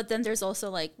 But then there's also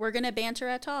like, we're going to banter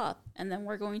at top and then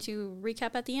we're going to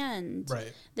recap at the end.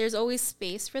 Right. There's always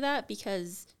space for that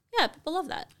because, yeah, people love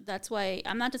that. That's why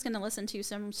I'm not just going to listen to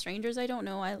some strangers I don't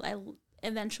know. I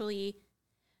eventually,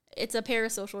 it's a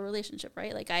parasocial relationship,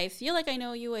 right? Like, I feel like I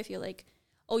know you. I feel like,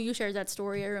 oh, you shared that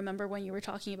story. I remember when you were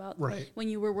talking about when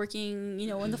you were working,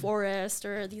 in the forest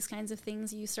or these kinds of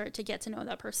things. You start to get to know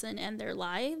that person and their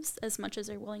lives as much as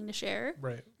they're willing to share.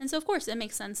 Right. And so, of course, it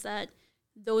makes sense that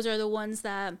those are the ones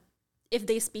that if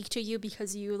they speak to you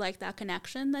because you like that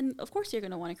connection, then, of course, you're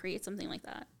going to want to create something like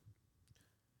that.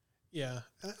 Yeah.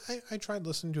 I tried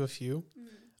listening to a few.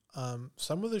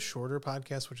 Some of the shorter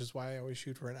podcasts, which is why I always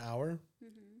shoot for an hour,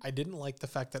 I didn't like the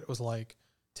fact that it was like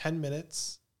 10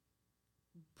 minutes,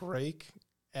 break,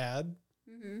 ad,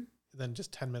 then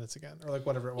just 10 minutes again, or like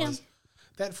whatever it was.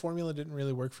 That formula didn't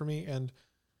really work for me. And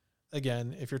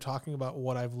again, if you're talking about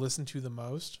what I've listened to the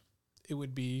most, it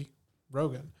would be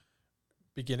Rogan.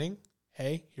 Beginning,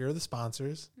 hey, here are the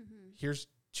sponsors. Here's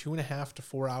 2.5 to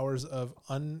 4 hours of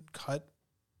uncut,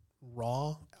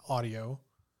 raw audio.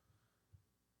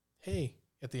 Hey,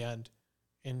 at the end,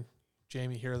 and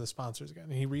Jamie, here are the sponsors again.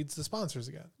 And he reads the sponsors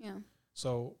again. Yeah.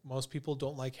 So most people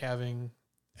don't like having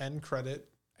end credit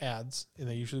ads, and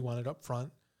they usually want it up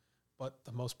front. But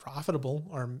the most profitable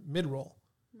are mid-roll.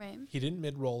 Right. He didn't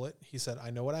mid-roll it. He said, I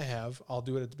know what I have. I'll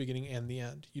do it at the beginning and the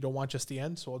end. You don't want just the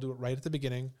end, so I'll do it right at the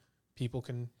beginning. People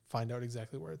can find out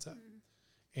exactly where it's at.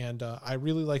 And I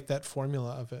really like that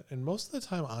formula of it. And most of the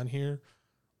time on here,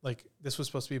 like, this was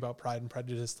supposed to be about Pride and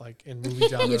Prejudice, like, in movie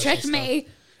genres. You tricked me.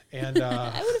 And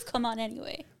I would have come on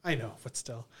anyway. I know, but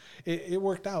still. It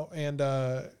worked out. And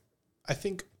I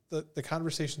think the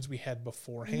conversations we had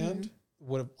beforehand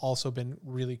would have also been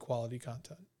really quality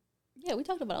content. Yeah, we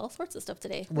talked about all sorts of stuff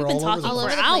today. We're We've been all over talking the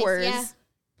for place. hours. Yeah.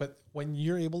 But when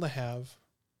you're able to have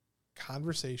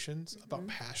conversations about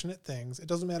passionate things, it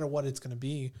doesn't matter what it's going to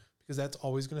be, because that's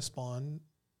always going to spawn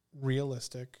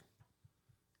realistic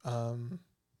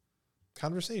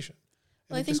conversation.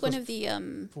 Well, I think one of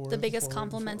the biggest forward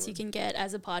compliments you can get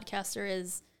as a podcaster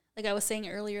is, like I was saying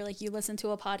earlier, like you listen to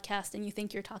a podcast and you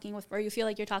think you're talking with, or you feel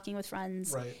like you're talking with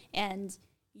friends, Right. and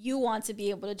you want to be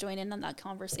able to join in on that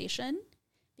conversation,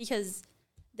 because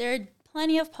there are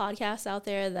plenty of podcasts out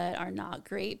there that are not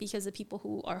great because the people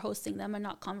who are hosting them are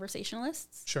not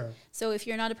conversationalists. Sure. So if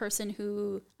you're not a person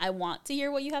who, I want to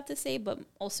hear what you have to say, but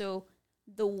also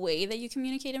the way that you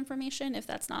communicate information, if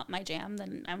that's not my jam,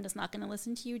 then I'm just not going to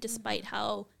listen to you, despite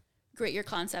how great your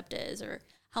concept is or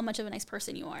how much of a nice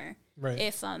person you are. Right.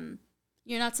 If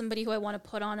you're not somebody who I want to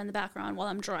put on in the background while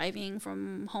I'm driving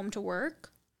from home to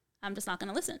work, I'm just not going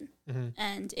to listen.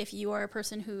 And if you are a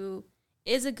person who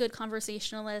is a good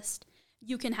conversationalist,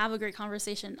 you can have a great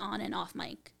conversation on and off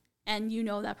mic. And you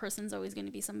know that person's always going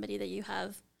to be somebody that you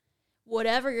have,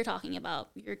 whatever you're talking about,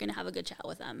 you're going to have a good chat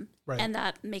with them. Right. And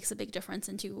that makes a big difference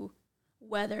into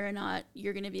whether or not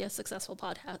you're going to be a successful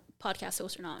podcast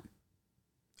host or not.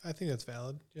 I think that's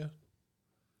valid. Yeah.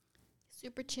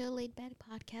 Super chill, laid back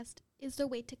podcast is the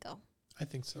way to go. I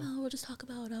think so. Well, we'll just talk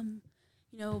about,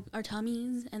 our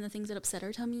tummies and the things that upset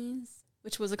our tummies,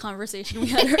 which was a conversation we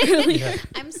had earlier.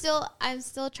 I'm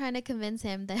still trying to convince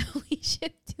him that we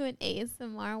should do an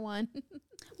ASMR one.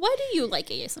 Why do you like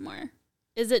ASMR?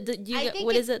 Is it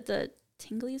the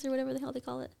tinglies or whatever the hell they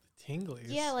call it? Tinglies.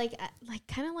 Yeah, like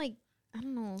kind of like, I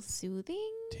don't know,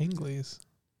 soothing. Tinglies.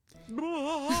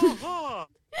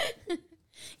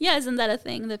 Yeah, isn't that a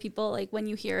thing that people, like, when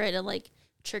you hear it, it like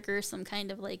triggers some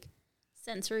kind of like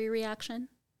sensory reaction?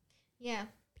 Yeah,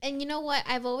 and you know what?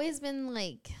 I've always been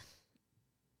like,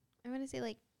 I want to say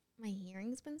like my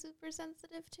hearing's been super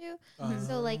sensitive too.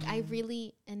 So like I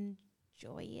really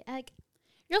enjoy it. Like,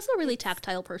 you're also a really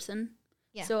tactile person.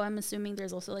 Yeah. So I'm assuming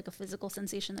there's also like a physical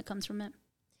sensation that comes from it.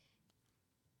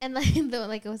 and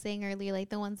like I was saying earlier, like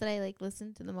the ones that I like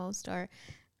listen to the most are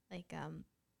like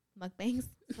mukbangs.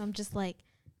 So I'm just like,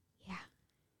 yeah,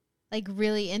 like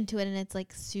really into it, and it's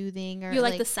like soothing. Or You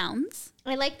like the sounds?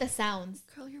 I like the sounds.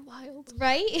 Girl, you're wild.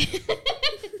 Right?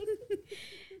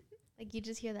 Like you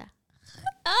just hear that.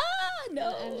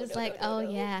 No. I'm just no, like, no, oh no.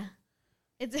 yeah.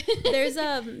 It's There's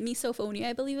a misophonia,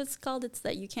 I believe it's called. It's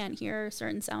that you can't hear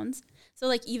certain sounds. So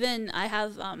like even I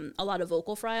have a lot of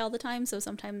vocal fry all the time. So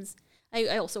sometimes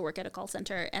I also work at a call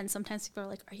center, and sometimes people are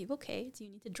like, are you okay? Do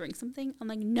you need to drink something? I'm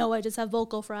like, no, I just have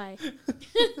vocal fry.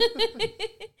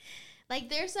 like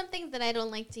there's some things that I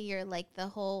don't like to hear, like the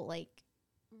whole like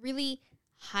really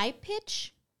high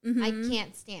pitch. I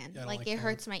can't stand. Yeah, I don't like like it that.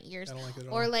 hurts my ears. I don't like it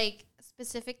at Or all. like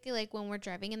specifically like when we're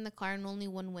driving in the car and only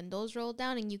one window's rolled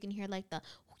down and you can hear like the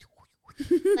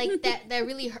like that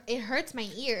really it hurts my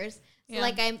ears. So Yeah.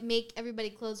 like I make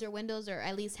everybody close their windows or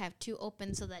at least have two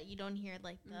open so that you don't hear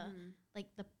like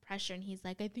the pressure. And he's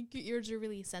like, I think your ears are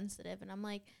really sensitive. And I'm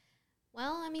like,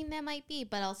 well, I mean that might be,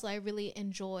 but also I really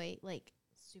enjoy like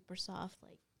super soft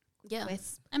like Yeah,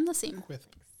 wisp I'm the same.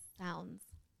 sounds.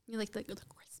 You like the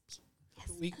crispy.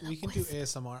 Yes. We can do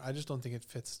ASMR. I just don't think it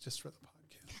fits just for the podcast.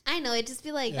 I know, it just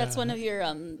be like That's one of your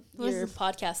What's your this?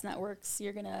 podcast networks.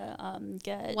 You're gonna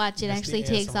get watch it That's actually the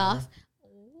takes ASMR. off.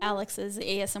 Alex's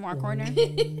ASMR corner.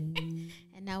 And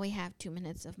now we have 2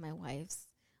 minutes of my wife's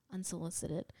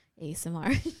unsolicited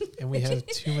ASMR. And we have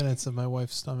 2 minutes of my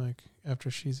wife's stomach after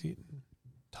she's eaten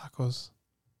tacos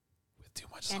with too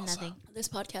much and salsa. nothing. This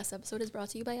podcast episode is brought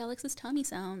to you by Alex's tummy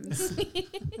sounds.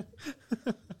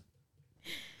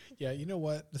 Yeah, you know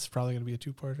what? This is probably going to be a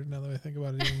two-parter now that I think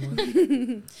about it even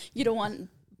more. You don't want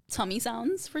tummy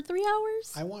sounds for 3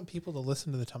 hours? I want people to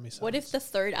listen to the tummy sounds. What if the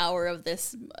third hour of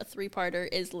this 3-parter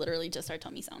is literally just our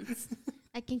tummy sounds?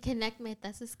 I can connect my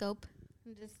stethoscope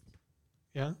and just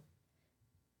Yeah?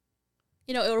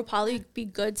 You know, it will probably be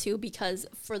good too because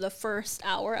for the first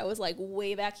hour, I was like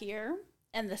way back here.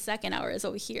 And the second hour is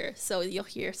over here. So you'll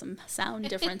hear some sound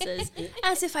differences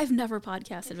as if I've never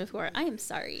podcasted before. I am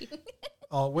sorry.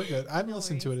 Oh, we're good. I've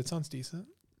listened to it. It sounds decent.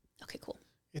 Okay, cool.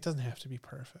 It doesn't have to be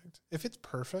perfect. If it's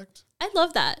perfect, I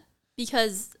love that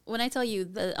Because when I tell you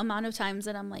the amount of times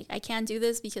that I'm like, I can't do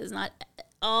this because not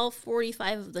all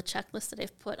 45 of the checklists that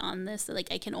I've put on this,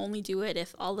 like I can only do it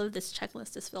if all of this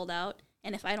checklist is filled out.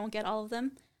 And if I don't get all of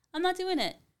them, I'm not doing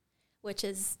it, which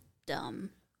is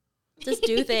dumb. Just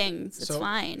do things. It's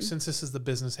fine. Since this is the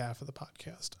business half of the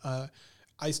podcast,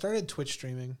 I started Twitch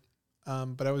streaming,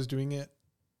 but I was doing it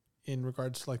in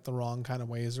regards to like the wrong kind of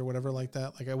ways or whatever like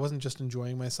that. Like I wasn't just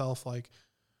enjoying myself. Like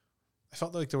I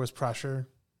felt like there was pressure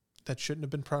that shouldn't have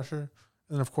been pressure.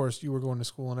 And then of course you were going to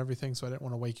school and everything, so I didn't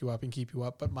want to wake you up and keep you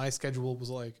up. But my schedule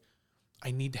was like, I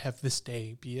need to have this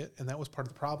day be it. And that was part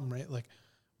of the problem, right? Like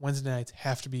Wednesday nights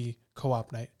have to be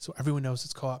co-op night. So everyone knows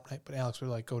it's co-op night, but Alex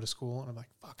would like go to school and I'm like,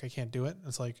 fuck, I can't do it. And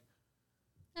it's like,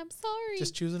 I'm sorry.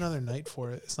 just choose another night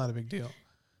for it. It's not a big deal.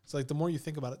 So like the more you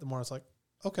think about it, the more it's like,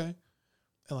 okay.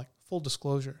 And like full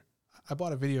disclosure, I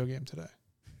bought a video game today.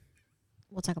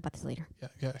 We'll talk about this later.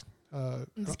 Yeah. I'm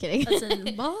just kidding. That's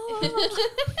involved.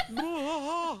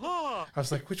 I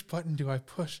was like, which button do I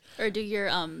push? Or do your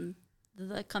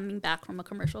the coming back from a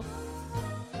commercial.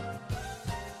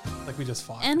 Like we just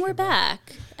fought. And we're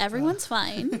back. Everyone's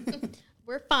fine.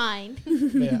 We're fine.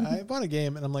 Yeah, I bought a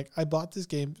game and I'm like, I bought this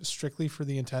game strictly for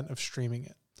the intent of streaming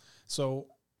it. So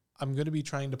I'm going to be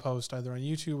trying to post either on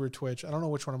YouTube or Twitch. I don't know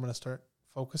which one I'm going to start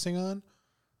focusing on.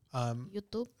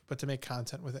 YouTube. But to make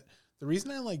content with it. The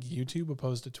reason I like YouTube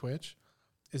opposed to Twitch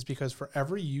is because for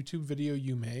every YouTube video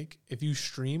you make, if you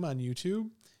stream on YouTube,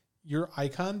 your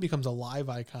icon becomes a live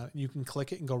icon. And you can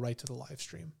click it and go right to the live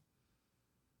stream.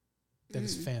 That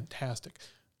is fantastic.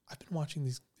 I've been watching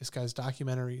this guy's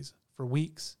documentaries for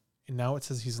weeks, and now it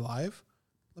says he's live.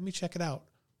 Let me check it out.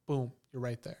 Boom, you're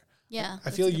right there. Yeah. I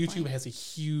feel YouTube has a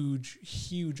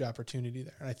huge opportunity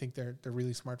there, and I think they're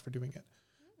really smart for doing it.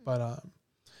 But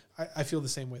I feel the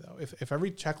same way though. If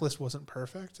every checklist wasn't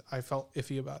perfect, I felt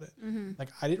iffy about it. Mm-hmm. Like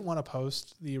I didn't want to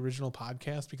post the original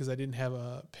podcast because I didn't have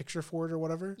a picture for it or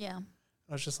whatever. Yeah.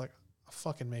 I was just like, I'll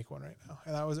fucking make one right now.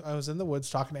 And I was in the woods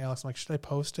talking to Alex. I'm like, should I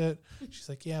post it? She's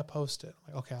like, yeah, post it.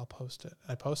 I'm like, okay, I'll post it.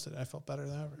 And I posted it. I felt better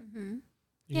than ever. Mm-hmm.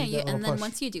 You need that and then push.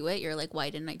 once you do it, you're like, why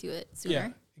didn't I do it sooner? Yeah,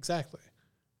 exactly.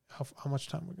 How much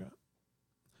time we got?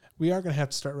 We are going to have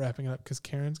to start wrapping it up because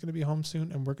Karen's going to be home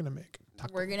soon and we're going to make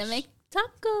tacos. We're gonna make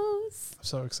tacos. I'm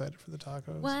so excited for the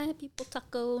tacos. White people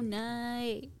taco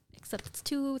night. Except it's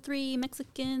 2-3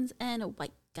 Mexicans and a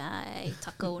white guy.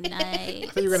 Taco night. I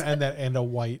thought you were going to end that and a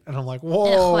white. And I'm like, And a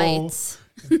whoa. white.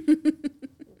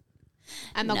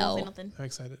 I'm not No. going to say nothing. I'm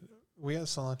excited. We have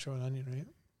cilantro and onion, right?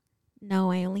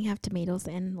 No, I only have tomatoes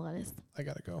and lettuce. I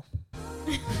got to go.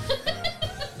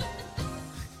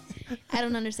 I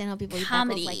don't understand how people eat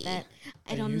Comedy. tacos like that.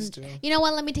 I I don't. used to. You know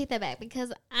what? Let me take that back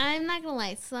because I'm not gonna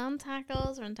lie. Some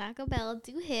tacos from Taco Bell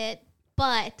do hit,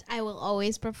 but I will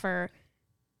always prefer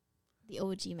the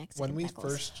OG Mexican When we tacos.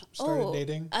 first started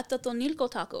dating, At the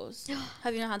Tonilco tacos.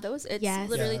 Have you not had those? It's Yes.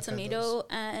 literally Yeah, I've had tomato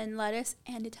and lettuce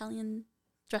and Italian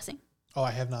dressing. oh,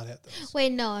 I have not had those.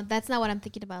 Wait, no, that's not what I'm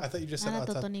thinking about. I thought you just said Not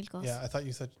at outside. Totonilcos. Yeah, I thought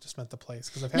you said just meant the place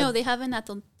because I've had. No, they have an at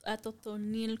the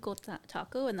Tonilco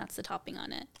taco, and that's the topping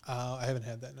on it. I haven't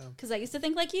had that. No. Because I used to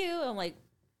think like you. I'm like,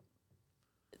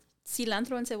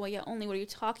 cilantro and cebolla only. What are you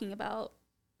talking about?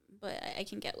 But I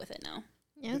can get with it now.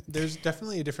 Yeah. There's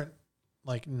definitely a different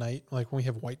like night, like when we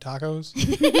have white tacos.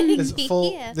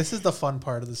 This is the fun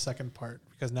part of the second part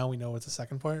because now we know it's the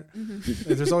second part.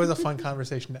 There's always a fun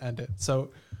conversation to end it.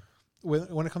 So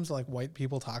when it comes to like white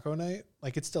people taco night,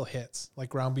 like it still hits. Like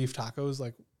ground beef tacos,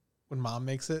 like when mom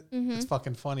makes it, it's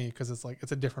fucking funny because it's like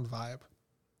it's a different vibe.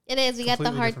 It is. We got the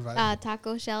Completely hard different vibe.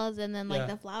 taco shells and then like Yeah.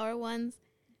 the flour ones.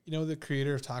 You know, the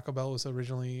creator of Taco Bell was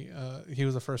originally he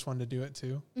was the first one to do it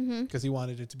too because he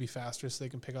wanted it to be faster so they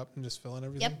can pick up and just fill in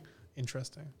everything. Yep.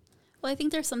 Interesting. Well, I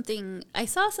think there's something. I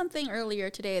saw something earlier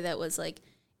today that was like,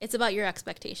 it's about your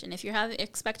expectation. If you're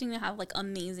expecting to have like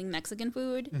amazing Mexican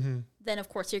food, then of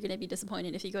course you're going to be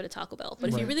disappointed if you go to Taco Bell. But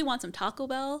if you Right. really want some Taco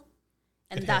Bell,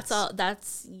 and It that's hits. all,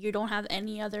 that's you don't have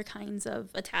any other kinds of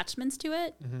attachments to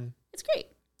it. It's great.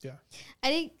 Yeah. I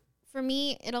think for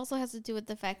me, it also has to do with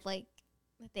the fact like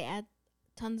that they add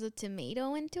tons of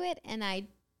tomato into it, and I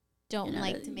don't You know,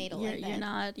 like tomato you're, like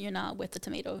that. You're not with the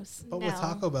tomatoes. But with No.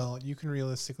 Taco Bell, you can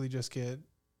realistically just get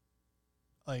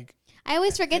like I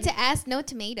always forget to ask no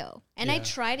tomato, and I Yeah.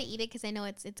 try to eat it because I know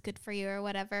it's good for you or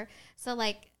whatever. So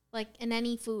like in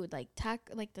any food, like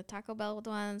the Taco Bell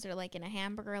ones or like in a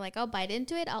hamburger, like I'll bite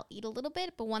into it, I'll eat a little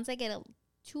bit, but once I get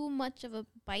too much of a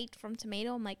bite from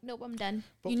tomato, I'm like, nope, I'm done.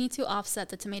 You need to offset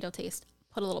the tomato taste.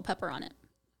 Put a little pepper on it.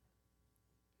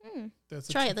 that's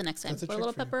a Try trick- it the next time. that's a Put a trick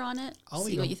little for you. pepper on it. I'll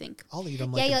See eat what 'em. you think. I'll eat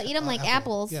them. Yeah, like you'll eat 'em like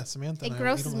apples. Yeah, Samantha. It and I will eat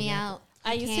grosses 'em me like out.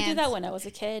 I used to do can't. that when I was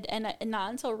a kid, and not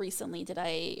until recently did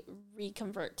I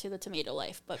reconvert to the tomato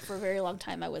life, but for a very long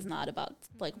time I was not about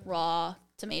like raw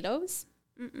tomatoes.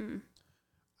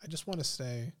 I just want to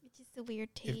say, It's just a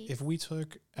weird taste. if we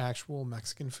took actual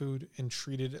Mexican food and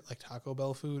treated it like Taco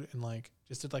Bell food and like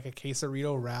just did like a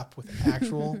quesarito wrap with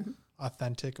actual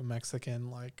authentic Mexican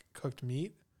like cooked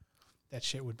meat, that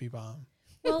shit would be bomb.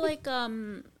 Well, like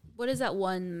what is that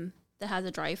one that has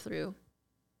a drive-through?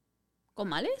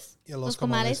 Comales? Yeah, Los Los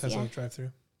Comales Comales, has yeah. a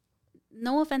drive-through.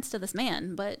 No offense to this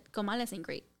man, but Comales ain't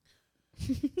great.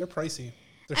 They're pricey.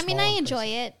 They're I mean, small I and enjoy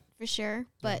pricey. it for sure,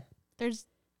 but there's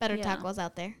better Yeah. tacos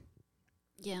out there.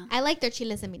 Yeah. I like their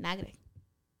chiles en vinagre.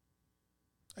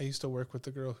 I used to work with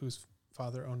the girl whose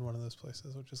father owned one of those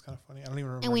places, which is kind of funny. I don't even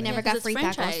remember. And we her name. never 'cause got it's free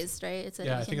tacos. franchised, right? It's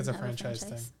Yeah, I you think it's a can have franchise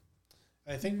thing.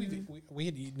 I think we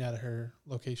had eaten at her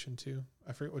location too.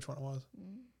 I forget which one it was.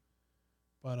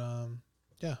 But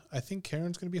yeah, I think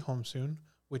Karen's gonna be home soon,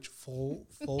 which full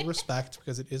respect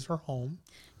because it is her home.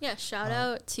 Yeah, shout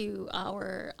out to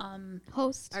our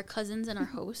Host. our cousins and our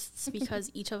hosts because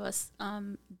each of us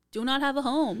do not have a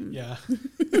home. Yeah.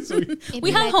 So It'd We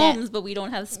be have like that. homes, but we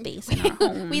don't have space in our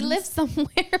homes. We live somewhere,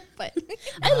 but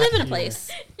I live in a here. place.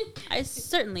 I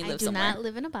certainly I live do somewhere. not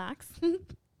live in a box.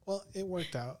 well, it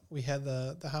worked out. We had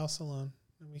the house alone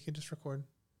and we could just record.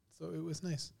 So it was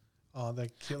nice. Oh, the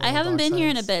cute I little haven't dog been here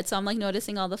in a signs. bit, so I'm like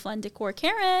noticing all the fun decor.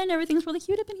 Karen, everything's really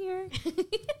cute up in here.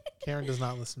 Karen does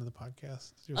not listen to the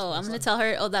podcast. She was Oh, I'm gonna gonna say. tell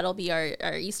her. Oh, that'll be our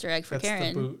Easter egg for That's the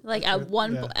Karen. boot. Like That's at right.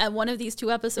 one Yeah. at one of these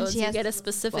 2 episodes, she you has get to a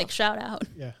specific well. shout out.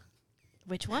 Yeah.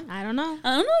 Which one? I don't know.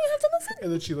 I don't know. You have to listen.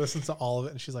 And then she listens to all of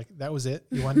it and she's like, that was it?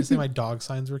 You wanted to say my dog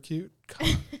signs were cute? Come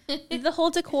on. The whole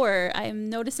decor, I'm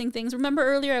noticing things. Remember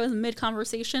earlier I was mid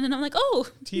conversation and I'm like, oh,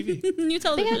 TV. new They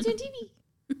television. got it on TV.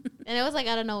 And it was like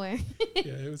out of nowhere.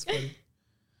 Yeah, it was funny.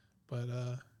 But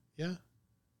yeah,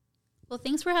 Well,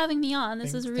 thanks for having me on.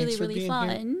 This Thanks- is thanks really, for really being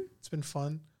fun. it's been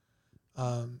fun.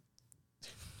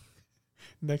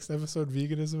 Next episode,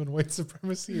 veganism and white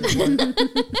supremacy. Or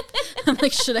what? I'm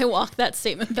like, should I walk that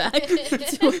statement back?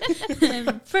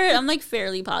 I'm like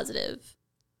fairly positive.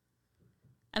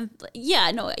 I'm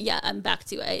back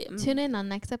to it. Tune in on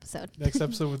next episode. Next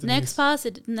episode with Next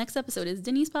Denise. next episode is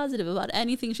Denise positive about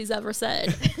anything she's ever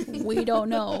said. We don't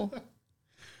know.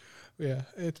 Yeah,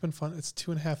 it's been fun. It's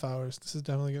 2.5 hours. This is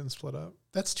definitely getting split up.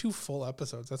 That's 2 full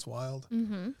episodes. That's wild.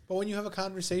 Mm-hmm. But when you have a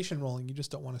conversation rolling, you just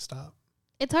don't want to stop.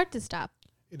 It's hard to stop.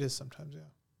 It is sometimes, yeah.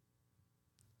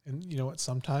 And you know what?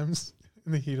 Sometimes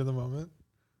in the heat of the moment,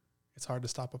 it's hard to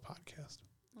stop a podcast.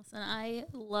 Listen, I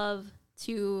love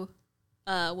to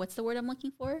what's the word I'm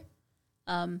looking for?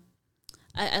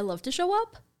 I love to show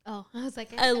up. Oh, I was like,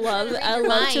 I love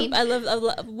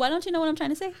why don't you know what I'm trying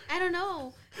to say? I don't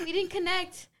know. We didn't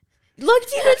connect. Look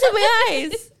deep into my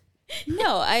eyes.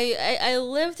 No, I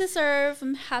live to serve.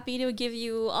 I'm happy to give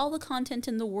you all the content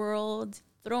in the world.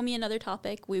 Throw me another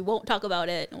topic. We won't talk about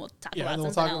it, and we'll talk Yeah, about and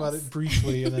we'll something talk else. about it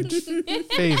briefly and then just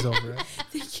phase over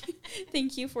it.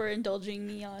 Thank you for indulging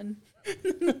me on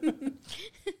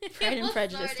Pride and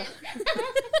Prejudice stuff.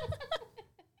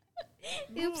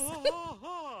 Oops.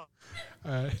 All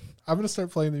right. I'm going to start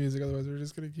playing the music. Otherwise, we're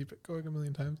just going to keep it going a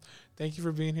million times. Thank you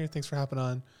for being here. Thanks for hopping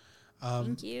on.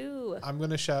 Thank you. I'm going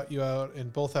to shout you out in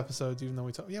both episodes, even though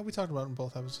we talked about it in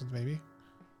both episodes, maybe.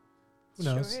 Who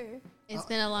knows? Sure. It's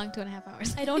been a long 2.5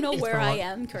 hours. I don't know It's where been a I lot.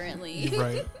 am currently. You're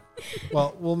right.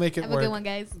 Well, we'll make it Have work. a good one,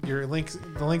 guys. The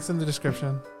link's in the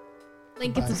description.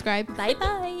 Link Bye. and subscribe. Bye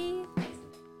bye.